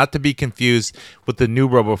 RoboForce, not to be confused with the new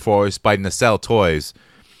RoboForce by Nacelle Toys.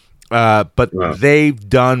 But Wow. they've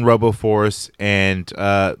done RoboForce and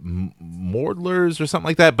Mordlers or something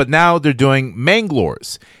like that. But now they're doing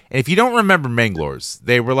Manglors. And if you don't remember Manglors,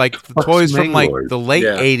 they were like the What's toys from like Manglors? the late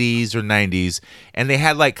Yeah. 80s or 90s. And they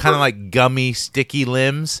had like kind of like gummy, sticky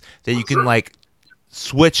limbs that you can like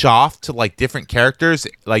switch off to like different characters.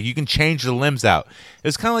 Like you can change the limbs out. It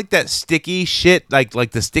was kind of like that sticky shit, like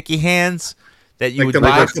the sticky hands that you Like would the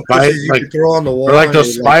buy. octopuses you could throw on the wall. Or like and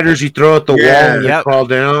those they, spiders you throw at the wall and Yep. they crawl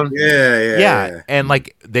down. Yeah. And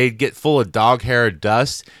like they'd get full of dog hair or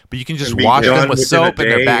dust, but you can just And be wash them done with within soap a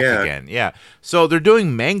and they're day, back yeah. again. Yeah. So they're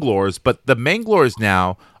doing Manglors, but the Manglors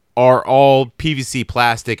now are all PVC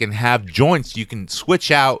plastic and have joints you can switch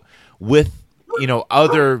out with, you know,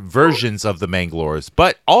 other versions of the Manglors.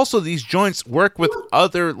 But also these joints work with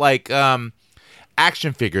other like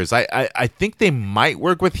action figures. I think they might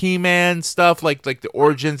work with He-Man stuff like the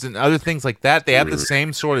Origins and other things like that. They have the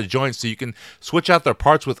same sort of joints, so you can switch out their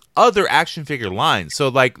parts with other action figure lines. So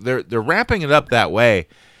like they're ramping it up that way,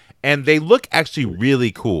 and they look actually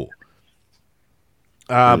really cool.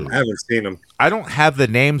 I haven't seen them. I don't have the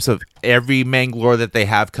names of every Manglore that they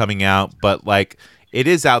have coming out, but like it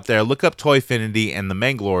is out there. Look up Toyfinity and the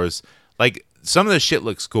Manglores. Like some of the shit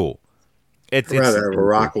looks cool. I'd rather have a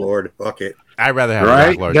Rock Lord. Fuck it. I'd rather have a Right?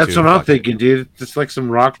 Rock Lord That's too. what I'm Fuck it. thinking, dude. It's just like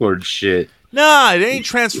some Rock Lord shit. Nah, it ain't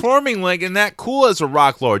transforming like and that cool as a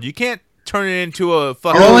Rock Lord. You can't turn it into a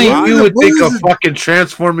fucking Only rock. you would what think was a it? fucking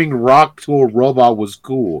transforming rock to a robot was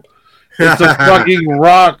cool. It's a fucking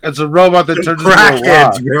rock. It's a robot that turns into a rock.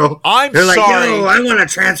 Crackheads, bro. I'm They're like, sorry. yo, I want to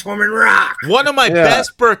transform in rock. One of my Yeah.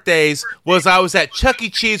 best birthdays was I was at Chuck E.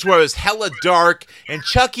 Cheese where it was hella dark and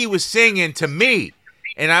Chucky was singing to me.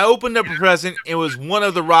 And I opened up a present. It was one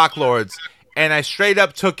of the Rock Lords. And I straight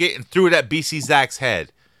up took it and threw it at BC Zach's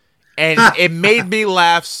head. And it made me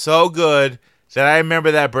laugh so good that I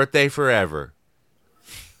remember that birthday forever.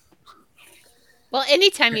 Well,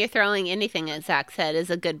 anytime you're throwing anything at Zach's head is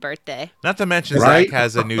a good birthday. Not to mention Right? Zach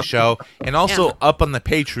has a new show. And also Yeah. up on the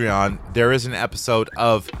Patreon, there is an episode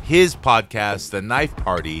of his podcast, The Knife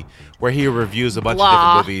Party, where he reviews a bunch of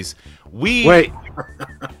Blah. different movies. Wait,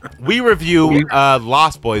 We review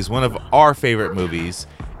Lost Boys, one of our favorite movies,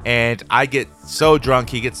 and I get so drunk.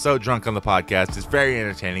 He gets so drunk on the podcast. It's very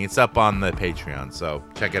entertaining. It's up on the Patreon, so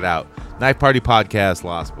check it out. Knife Party Podcast,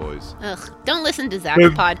 Lost Boys. Ugh, don't listen to Zach's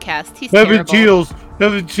Heaven- podcast. He's Heaven terrible.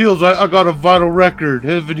 Heels, I got a vital record.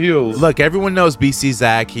 Heaven Heels. Look, everyone knows BC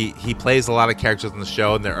Zach. He plays a lot of characters on the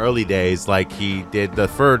show in the early days, like he did the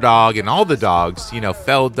Fur Dog and all the dogs. You know,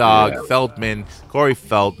 Feld Dog, Feldman, Corey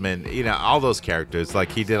Feldman. You know, all those characters.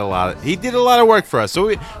 Like he did a lot of work for us. So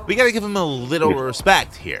we got to give him a little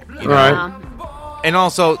respect here. You know? Right. And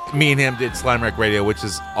also, me and him did Slime Wreck Radio, which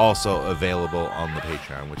is also available on the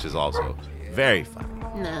Patreon, which is also very funny.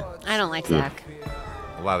 No, I don't like Zach.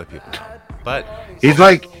 A lot of people know. But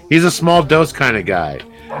He's a small dose kind of guy.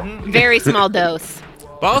 Very small dose.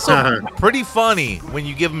 also pretty funny when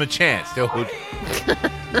you give him a chance, dude.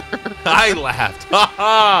 I laughed.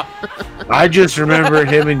 I just remember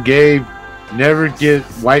him and Gabe never get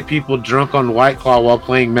white people drunk on White Claw while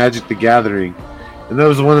playing Magic the Gathering. And that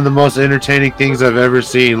was one of the most entertaining things I've ever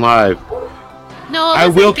seen live. No, it I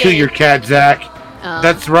wasn't will kill Gabe. your cat, Zach. Oh.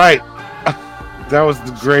 That's right. That was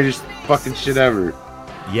the greatest fucking shit ever.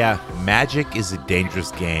 Yeah, Magic is a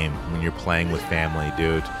dangerous game when you're playing with family,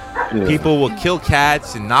 dude. Yeah. People will kill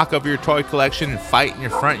cats and knock over your toy collection and fight in your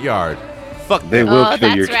front yard. Fuck They them. will Oh, kill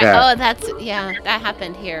that's your right. cat. Oh, that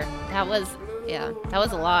happened here. That was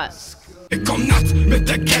a lot. Wir kommen nachts mit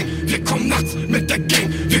der Gang, wir kommen nachts mit der Gang,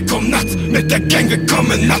 wir kommen nachts mit der Gang, wir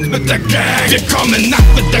kommen nachts mit der Gang, wir kommen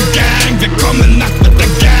nachts mit der Gang, wir kommen nachts mit der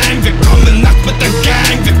Gang, wir kommen nachts mit der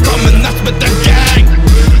Gang, wir kommen nachts mit der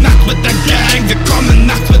Gang, nachts mit der Gang, wir kommen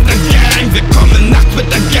nachts mit der Gang, wir kommen nachts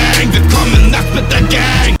mit der Gang, wir kommen nachts mit der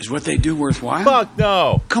Gang. Is what they do worthwhile? Fuck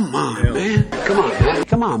no. Come on, man. Come on, man.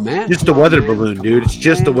 Come on, man. Just a weather balloon, dude. It's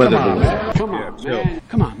just a weather balloon. Come on, man.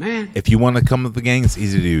 Come on, man. If you want to come with the gang, it's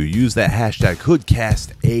easy to do. Use that hashtag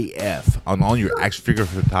HoodcastAF on all your action figure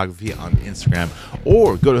photography on Instagram,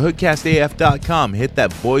 or go to hoodcastaf.com. Hit that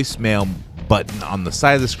voicemail button on the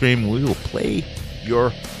side of the screen. We will play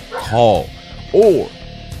your call. Or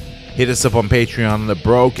hit us up on Patreon on the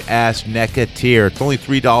Broke Ass NECA tier. It's only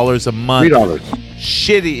 $3 a month. $3.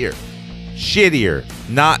 Shittier.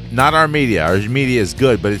 Not our media. Our media is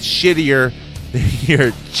good, but it's shittier than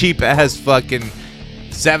your cheap ass fucking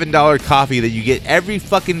 $7 coffee that you get every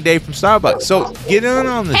fucking day from Starbucks. So get in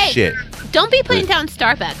on this shit. Don't be putting down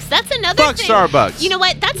Starbucks. That's another Fuck thing. Starbucks. You know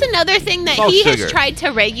what? That's another thing that All he sugar. has tried to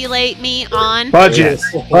regulate me on. Budget.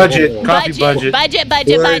 Coffee budget. Budget.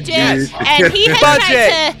 Budget. And he has Budget.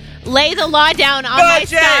 tried to lay the law down on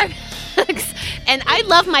Budget. my Starbucks. And I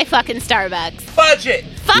love my fucking Starbucks. Budget.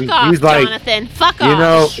 Fuck off, he's like, Jonathan. Fuck off. You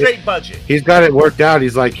know, Straight budget. he's got it worked out.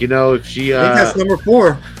 He's like, you know, if she I think that's number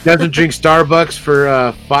 4. doesn't drink Starbucks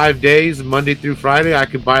for 5 days, Monday through Friday, I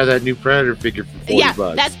could buy that new Predator figure for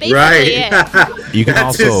 $40. That's basically Right. it. You can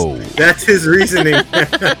also... That's his reasoning.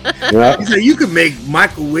 Yeah. He said you could make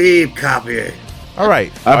microwave coffee. All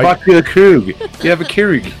right. I bought you a Krug. You have a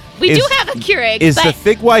Keurig. We Is- do have a Keurig, Is the but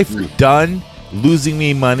Fig Wife done losing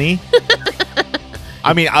me money?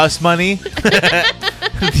 I mean, us money?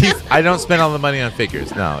 I don't spend all the money on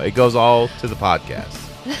figures. No, it goes all to the podcast.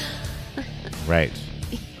 Right.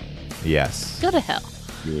 Yes. go to hell.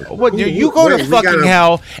 What, you go to Wait, we fucking gotta-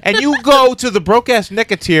 hell, and you go to the Broke Ass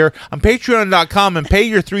NECA tier on Patreon.com and pay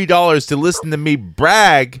your $3 to listen to me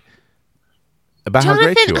brag about how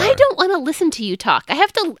great Jonathan, you are. I don't want to listen to you talk. I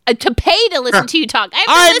have to pay to listen to you talk. I have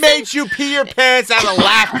to I listen, made you pee your pants out of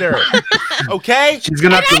laughter. Okay? She's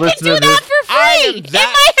gonna have to and I listen can to do this. that for I free am in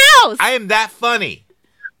that- my house. I am that funny.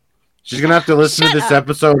 She's gonna have to listen Shut to this up.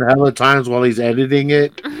 episode hella times while he's editing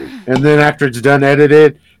it, and then after it's done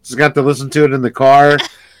edited, she's got to listen to it in the car.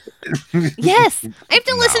 Yes, I have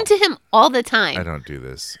to listen to him all the time. I don't do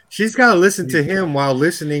this. She's got to listen to him while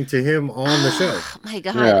listening to him on the show. Oh my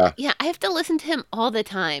god. Yeah. Yeah, I have to listen to him all the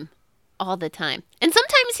time. All the time. And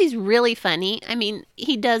sometimes he's really funny. I mean,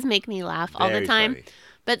 he does make me laugh all Very the time. funny.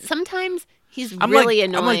 But sometimes he's I'm really like,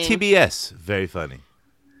 annoying. I'm like TBS. Very funny.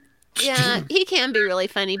 Yeah, he can be really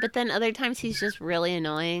funny, but then other times he's just really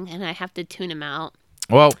annoying and I have to tune him out.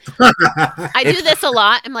 Well, I do this a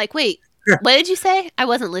lot. I'm like, wait, what did you say? I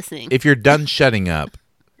wasn't listening. if you're done shutting up,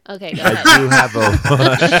 Okay, go I ahead. do have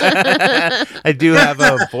a I do have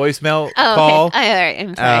a voicemail Oh, call. okay. All right,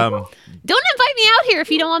 I'm sorry. Don't invite me out here if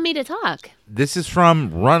you don't want me to talk. This is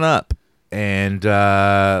from Run Up, and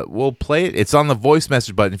we'll play it. It's on the voice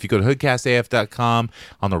message button. If you go to hoodcastaf.com,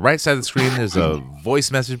 on the right side of the screen, there's a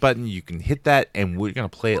voice message button. You can hit that, and we're going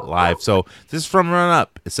to play it live. So this is from Run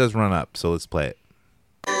Up. It says Run Up, so let's play it.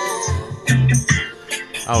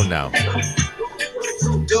 Oh, no.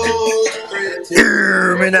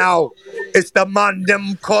 Hear me now. It's the man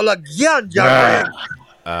them call a ganja ring.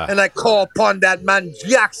 And I call upon that man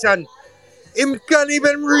Jackson. Him can't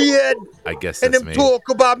even read. I guess And that's him me. talk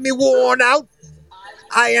about me worn out.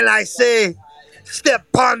 I say, step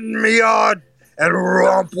on me yard and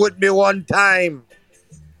romp with me one time.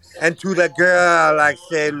 And to the girl I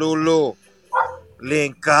say, Lulu,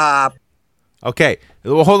 link up. Okay,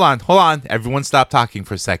 well, hold on. Everyone stop talking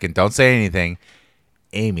for a second. Don't say anything.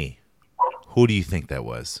 Amy, who do you think that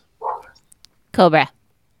was? Cobra.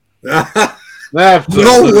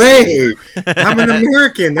 No way! I'm an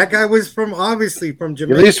American. That guy was obviously from At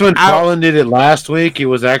Jamaica. least when Colin did it last week, it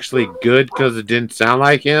was actually good because it didn't sound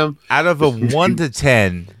like him. Out of a 1 to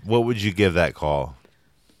 10, what would you give that call?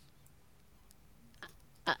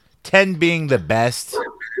 10 being the best,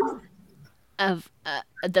 Of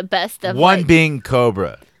the best of 1 like, being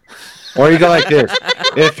Cobra. Or you go like this: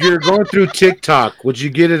 if you're going through TikTok, would you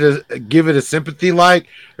give it a sympathy like,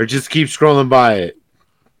 or just keep scrolling by it?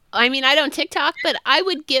 I mean, I don't TikTok, but I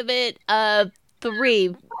would give it a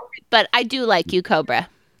 3. But I do like you, Cobra.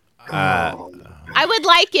 I would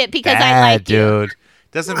like it because I like you. dude.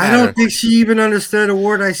 Doesn't I matter. don't think she even understood a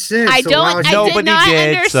word I said. I so don't. why- I did Nobody not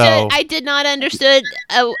did, understood. so- I did not understood.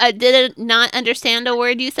 I did not understand a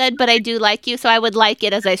word you said, but I do like you, so I would like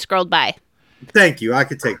it as I scrolled by. Thank you. I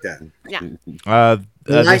could take that. Yeah.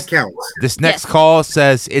 The like this, counts. this next Yes. call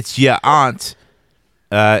says it's your aunt.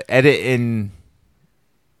 edit in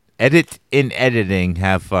editing,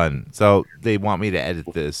 have fun. So they want me to edit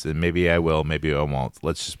this, and maybe I will, maybe I won't.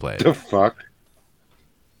 Let's just play it. The fuck?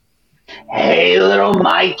 Hey, little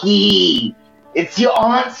Mikey, it's your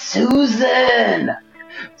Aunt Susan.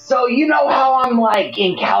 So you know how I'm like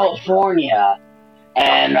in California,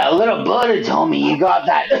 and a little buddy told me you got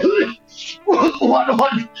that.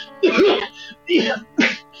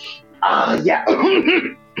 Yeah.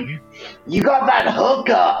 You got that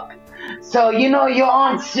hookup. So you know your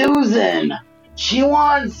Aunt Susan, she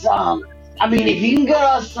wants some. I mean, if you can get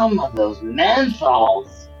us some of those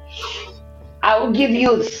menthols, I will give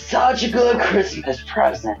you such a good Christmas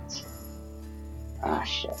present. Oh,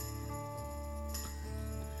 shit.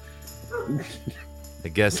 I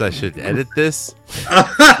guess I should edit this.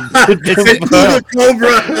 It's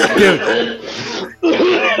Cobra. Dude,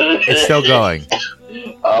 it's still going.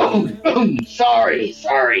 Oh, sorry.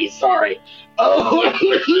 Oh,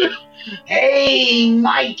 hey,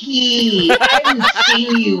 Mikey. I haven't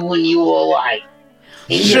seen you when you were like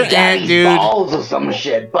in your daddy's balls or some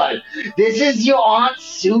shit, but this is your Aunt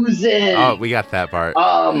Susan. Oh, we got that part.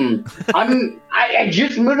 I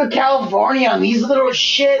just moved to California and these little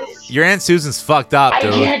shits. Your Aunt Susan's fucked up,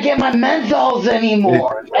 dude. I can't get my menthols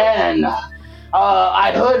anymore. And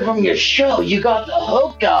I heard from your show you got the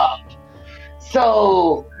hookup.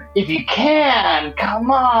 So if you can,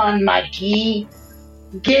 come on, Mikey.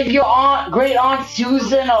 Give your great Aunt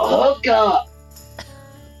Susan a hookup.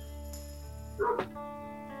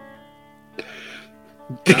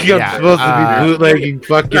 I'm supposed to be bootlegging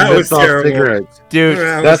fucking menthol cigarettes. Dude,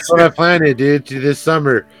 that's what I planned, dude, to this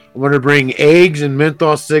summer. I'm going to bring eggs and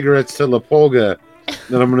menthol cigarettes to La Pulga.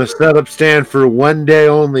 Then I'm going to set up stand for one day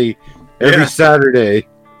only, every Saturday.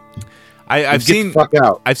 I've seen fuck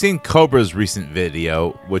out. I've seen Cobra's recent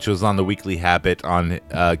video, which was on the Weekly Habit on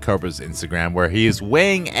Cobra's Instagram, where he is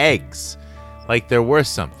weighing eggs like they're worth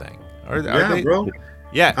something. Are they, bro.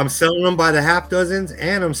 Yeah, I'm selling them by the half dozens,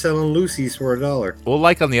 and I'm selling Lucy's for $1. Well,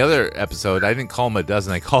 like on the other episode, I didn't call him a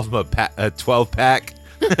dozen; I called him a 12-pack.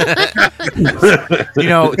 You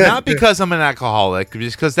know, not because I'm an alcoholic,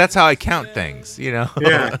 just because that's how I count things. You know.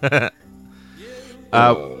 Yeah.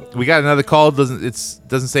 We got another call.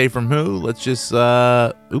 Doesn't say from who. Let's just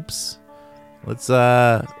oops. Let's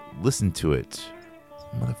listen to it,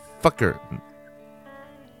 motherfucker.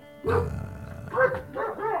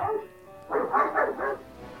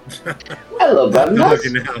 Hello, governors.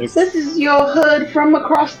 This is your hood from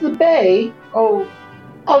across the bay. Oh,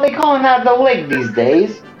 they calling that the lake these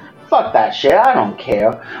days. Fuck that shit. I don't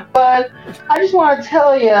care. But I just want to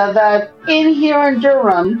tell you that in here in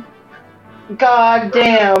Durham,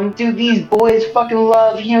 goddamn, do these boys fucking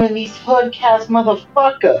love hearing these hoodcast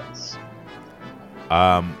motherfuckers.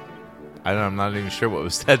 I'm not even sure what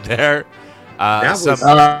was said there.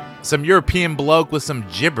 Some European bloke with some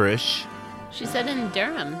gibberish. She said in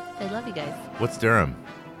Durham, they love you guys. What's Durham?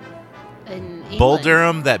 In Bull England.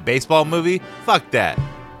 Durham, that baseball movie? Fuck that.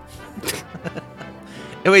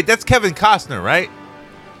 Hey, wait, that's Kevin Costner, right?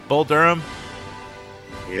 Bull Durham?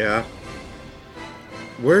 Yeah.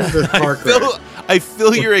 Where's the car crash? I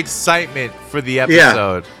feel your excitement for the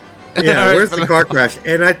episode. Yeah, where's the car crash?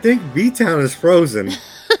 And I think B-Town is frozen.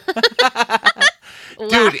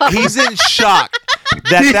 Dude, he's in shock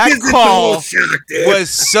that call was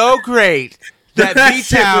so great that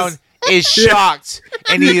B-Town is shocked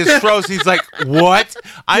and he is frozen. He's like, what?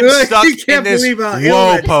 I'm stuck in this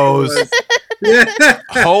whoa pose.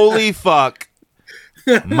 Holy fuck.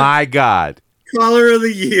 My God. Caller of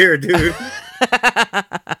the year, dude.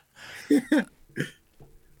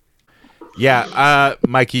 Yeah,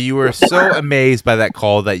 Mikey, you were so amazed by that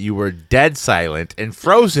call that you were dead silent and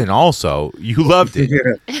frozen also. You loved it.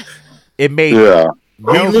 It made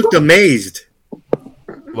You looked amazed.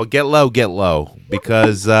 Well, get low,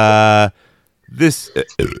 because this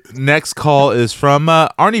next call is from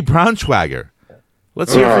Arnie Braunschweiger.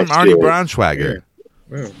 Let's hear from Arnie Braunschweiger.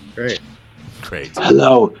 Oh, great.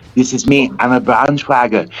 Hello, this is me. I'm a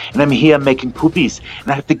Braunschweiger, and I'm here making poopies,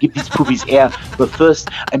 and I have to give these poopies air. But first,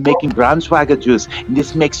 I'm making Braunschweiger juice, and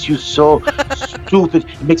this makes you so stupid.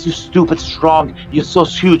 It makes you stupid strong. You're so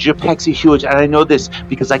huge. Your pecs are huge, and I know this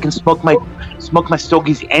because I can smoke my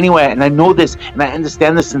stogies anywhere, and I know this, and I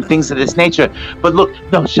understand this and things of this nature. But look,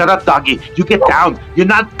 no, shut up, doggy. You get down. You're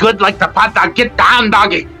not good like the pot dog. Get down,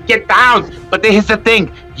 doggy. Get down. But here's the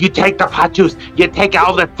thing. You take the pot juice, you take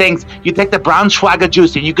all the things, you take the Braunschweiger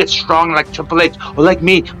juice, and you get strong like Triple H, or like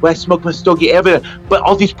me, where I smoke my stogie everywhere. But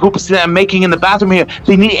all these poopies that I'm making in the bathroom here,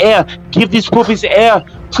 they need air. Give these poopies air.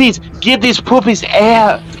 Please, give these poopies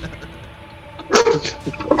air.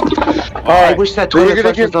 I wish that toilet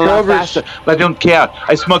flush was a lot faster, but I don't care.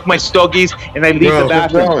 I smoke my stogies and I leave the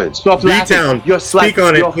bathroom. Stop laughing. You're speak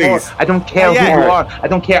on it, please. I don't care who you are. I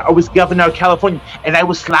don't care. I was governor of California and I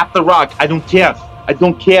will slap the rock. I don't care. I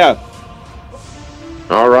don't care.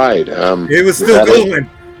 All right. It was still going.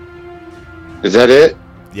 Is that it?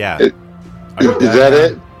 Yeah. Is that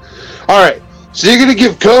it? All right. So you're gonna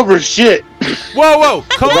give Cobra shit. Whoa!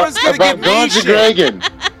 Cobra's gonna give me shit. Dragon.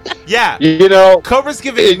 Yeah. You know, Cobra's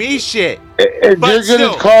giving me shit. And you're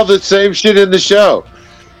gonna call the same shit in the show.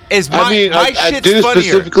 I do funnier.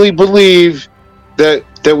 specifically believe that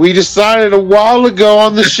we decided a while ago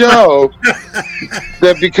on the show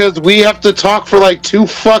that because we have to talk for like 2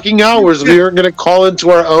 fucking hours, we aren't gonna call into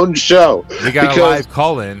our own show. We got a live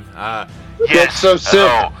call in. That's so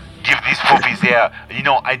sick. Give these poopies there. You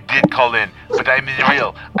know, I did call in, but I'm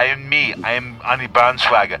real. I am me. I am Arnie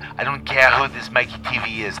Braunschweiger. I don't care who this Mikey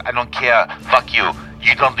TV is. I don't care. Fuck you.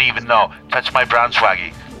 You don't even know. Touch my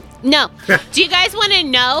Braunschweiger. No. Do you guys want to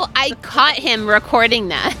know? I caught him recording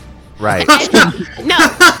that. Right. No.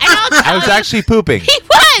 I was actually pooping. He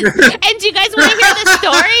was. And do you guys want to hear the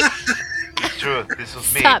story? True. This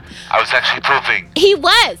was me. Stop. I was actually pooping. He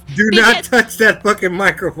was. Do not touch that fucking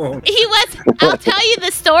microphone. He was. I'll tell you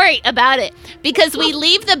the story about it because we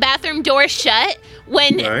leave the bathroom door shut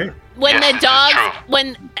when the dogs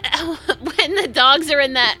when the dogs are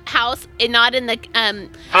in the house and not in the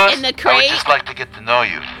First, in the I crate. would just like to get to know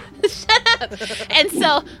you. Shut up. And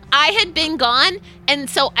so I had been gone, and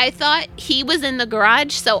so I thought he was in the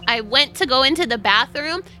garage. So I went to go into the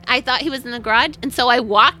bathroom. I thought he was in the garage, and so I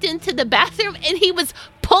walked into the bathroom, and he was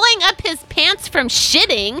pulling up his pants from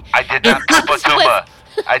shitting. I did not poop a tumor.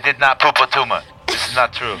 I did not poop a tumor. This is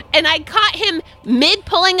not true. And I caught him mid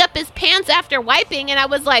pulling up his pants after wiping, and I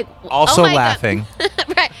was like, also oh my laughing.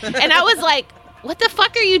 God. Right. And I was like, what the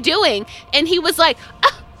fuck are you doing? And he was like,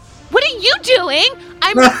 what are you doing?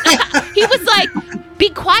 He was like, be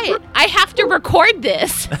quiet. I have to record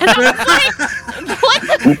this. And I was like, what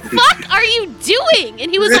the fuck are you doing? And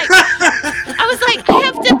he was like, I was like, I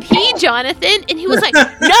have to pee, Jonathan. And he was like,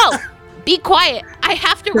 no, be quiet. I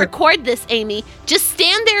have to record this, Amy. Just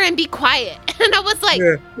stand there and be quiet. And I was like,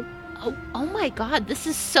 oh my God, this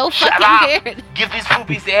is so fucking weird. Give these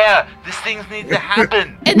poopies air. These things need to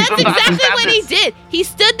happen. And that's exactly what he did. He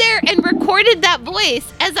stood there and recorded that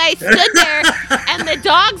voice as I stood there, and the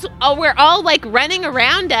dogs were all like running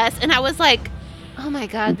around us, and I was like, oh my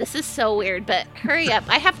God, this is so weird, but hurry up,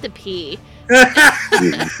 I have to pee.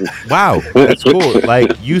 Wow, that's cool.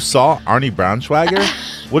 Like, you saw Arnie Braunschweiger?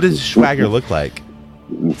 What does Schwager look like?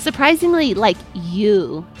 Surprisingly, like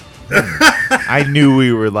you. I knew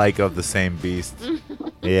we were like of the same beast.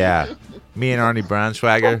 Yeah. Me and Arnie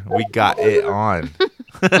Braunschweiger, we got it on.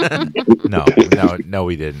 No,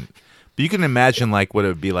 we didn't. But you can imagine like what it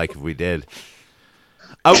would be like if we did.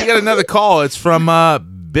 We got another call. It's from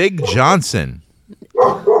Big Johnson.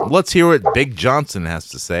 Let's hear what Big Johnson has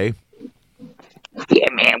to say.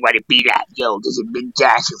 Yeah, man, what it be that? Yo, this is Big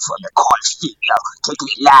Johnson from the corner street, yo. Taking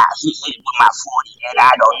it live. He hit it with my 40, and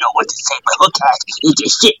I don't know what to say, but hook ass is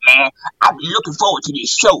just shit, man. I've been looking forward to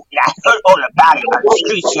this show, and I heard all about it on the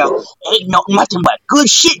street show. Ain't nothing but good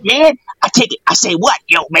shit, man. I take it. I say what,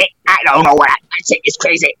 yo, man? I don't know what I say. It's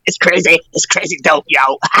crazy. It's crazy. It's crazy dope,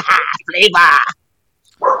 yo. Flavor.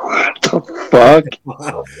 What the fuck?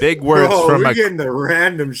 Big words from we're getting the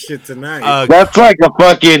random shit tonight. That's like a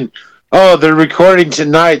fucking. Oh, they're recording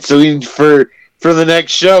tonight, so for the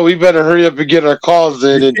next show, we better hurry up and get our calls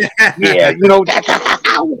in. And yeah, you know,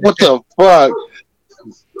 what the fuck?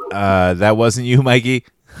 That wasn't you, Mikey?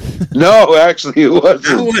 No, actually, it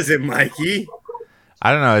wasn't. That wasn't Mikey.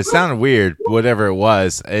 I don't know. It sounded weird. Whatever it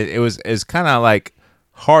was, it's kind of like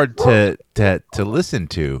hard to listen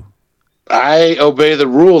to. I obey the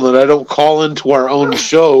rule that I don't call into our own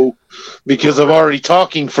show because I'm already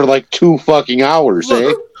talking for like 2 fucking hours.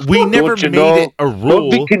 Look, we never made it a rule. Don't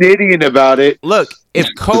be Canadian about it. Look, if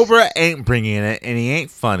Cobra ain't bringing it and he ain't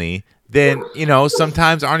funny, then, you know,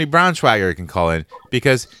 sometimes Arnie Braunschweiger can call in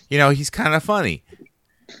because, you know, he's kind of funny.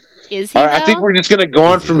 Is he? All right, I think we're just going to go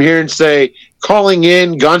on from here and say, calling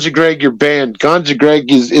in, Ganja Greg, you're banned. Ganja Greg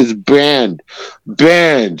is banned.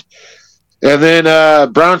 Banned. And then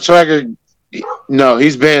Braunschweiger, no,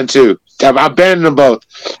 he's banned too. I'm banning them both.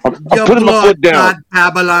 I'm putting my foot down.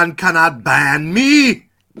 Babylon cannot ban me.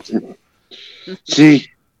 See?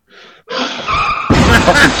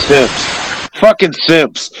 Fucking simps. Fucking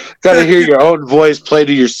simps. Gotta hear your own voice play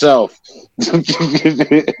to yourself. No,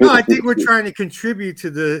 I think we're trying to contribute to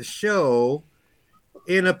the show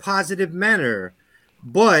in a positive manner.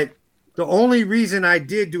 But the only reason I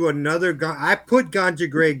did do another, I put Ganja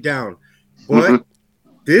Greg down. But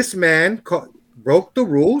this man broke the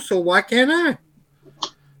rules, so why can't I?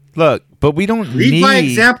 Look, but we don't Lead by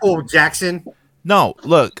example, Jackson. No,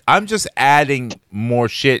 look, I'm just adding more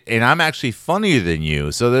shit, and I'm actually funnier than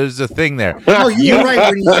you. So there's a thing there. No, you were right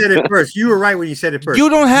when you said it first. You were right when you said it first. You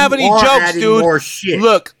don't have any jokes, adding dude. More shit.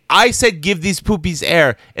 Look, I said give these poopies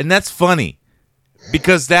air, and that's funny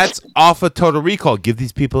because that's off of Total Recall. Give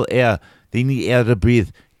these people air. They need air to breathe.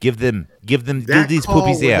 Give these call poopies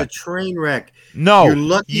was air. a train wreck. No, You're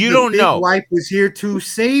lucky you the don't big know. wife was here to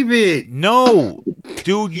save it. No,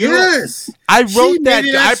 dude. Yes, I wrote she that.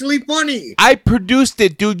 made it actually funny. I produced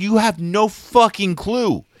it, dude. You have no fucking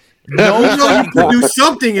clue. No, you could do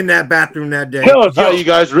something in that bathroom that day. Tell us how you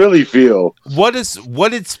guys really feel. What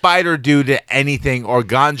did Spider do to anything or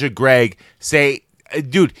Ganja Greg say?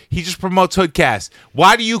 Dude, he just promotes Hoodcast.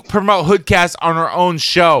 Why do you promote Hoodcast on our own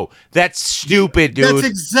show? That's stupid, dude. That's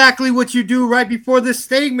exactly what you do right before the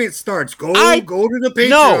statement starts. Go to the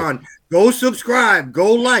Patreon. Go subscribe.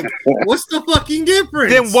 Go like. What's the fucking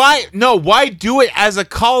difference? Then why do it as a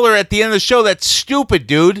caller at the end of the show? That's stupid,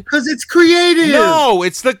 dude. Because it's creative. No,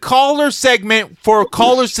 it's the caller segment for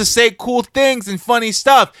callers to say cool things and funny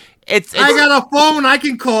stuff. I got a phone I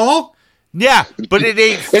can call. Yeah, but it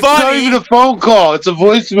ain't funny. It's not even a phone call. It's a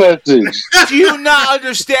voice message. Do you not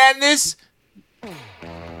understand this?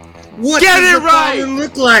 What Get does it the right. father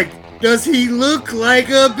look like? Does he look like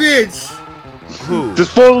a bitch? Who? Does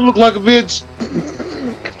Photo look like a bitch?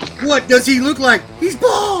 What does he look like? He's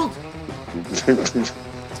bald.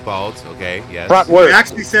 It's bald. Okay, yes. He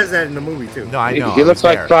actually says that in the movie too. No, I know. He looks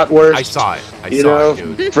like Bratwurst. I saw it. I You saw know,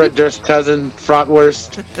 it, dude. Fred Durst's cousin,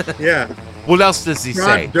 Bratwurst. Yeah. What else does he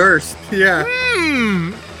say? Rod Durst. Yeah.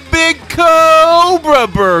 Big Cobra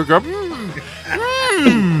Burger.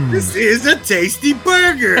 This is a tasty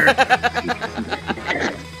burger.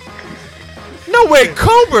 No way,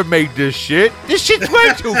 Cobra made this shit. This shit's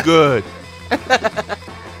way too good.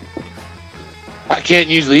 I can't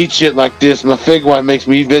usually eat shit like this. My fig wife makes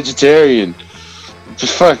me vegetarian.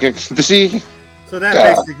 Just fucking see. So that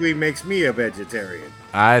basically makes me a vegetarian.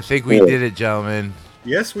 I think we did it, gentlemen.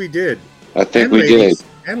 Yes, we did. I think And we ladies. did.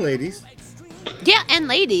 And ladies. Yeah, and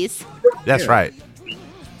ladies. That's right.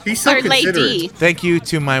 He's so Or lady. considerate. Thank you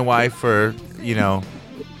to my wife for,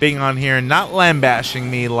 being on here and not lambashing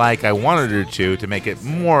me like I wanted her to make it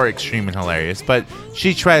more extreme and hilarious. But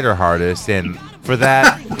she tried her hardest, and for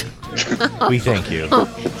that, we thank you.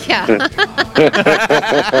 Yeah.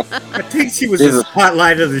 I think she was the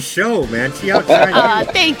spotlight of the show, man. She outshined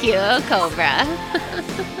you. Thank you, Cobra.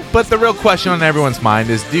 But the real question on everyone's mind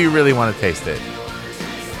is, do you really want to taste it?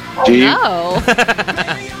 Do you? No.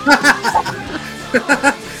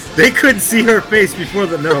 They couldn't see her face before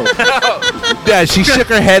the no. Yeah, she shook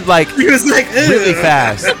her head like She was like, "Ugh." really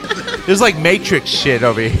fast. It was like Matrix shit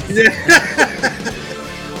over here.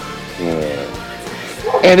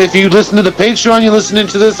 And if you listen to the Patreon, you're listening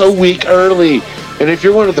to this a week early. And if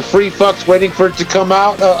you're one of the free fucks waiting for it to come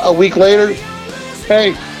out a week later, hey,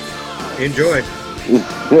 enjoy.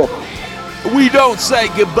 We don't say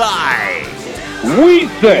goodbye. We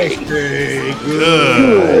say good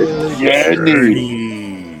journey.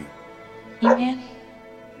 He-Man?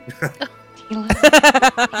 Tila?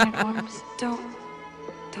 Planet Worms?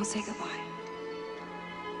 Don't say goodbye.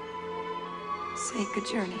 Say good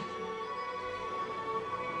journey.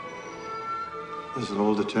 There's an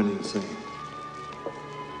old Eternian saying.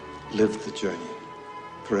 Live the journey,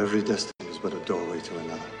 for every destiny is but a doorway to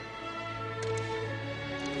another.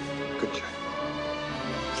 Good journey.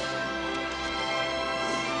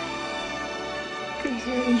 Good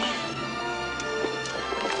journey.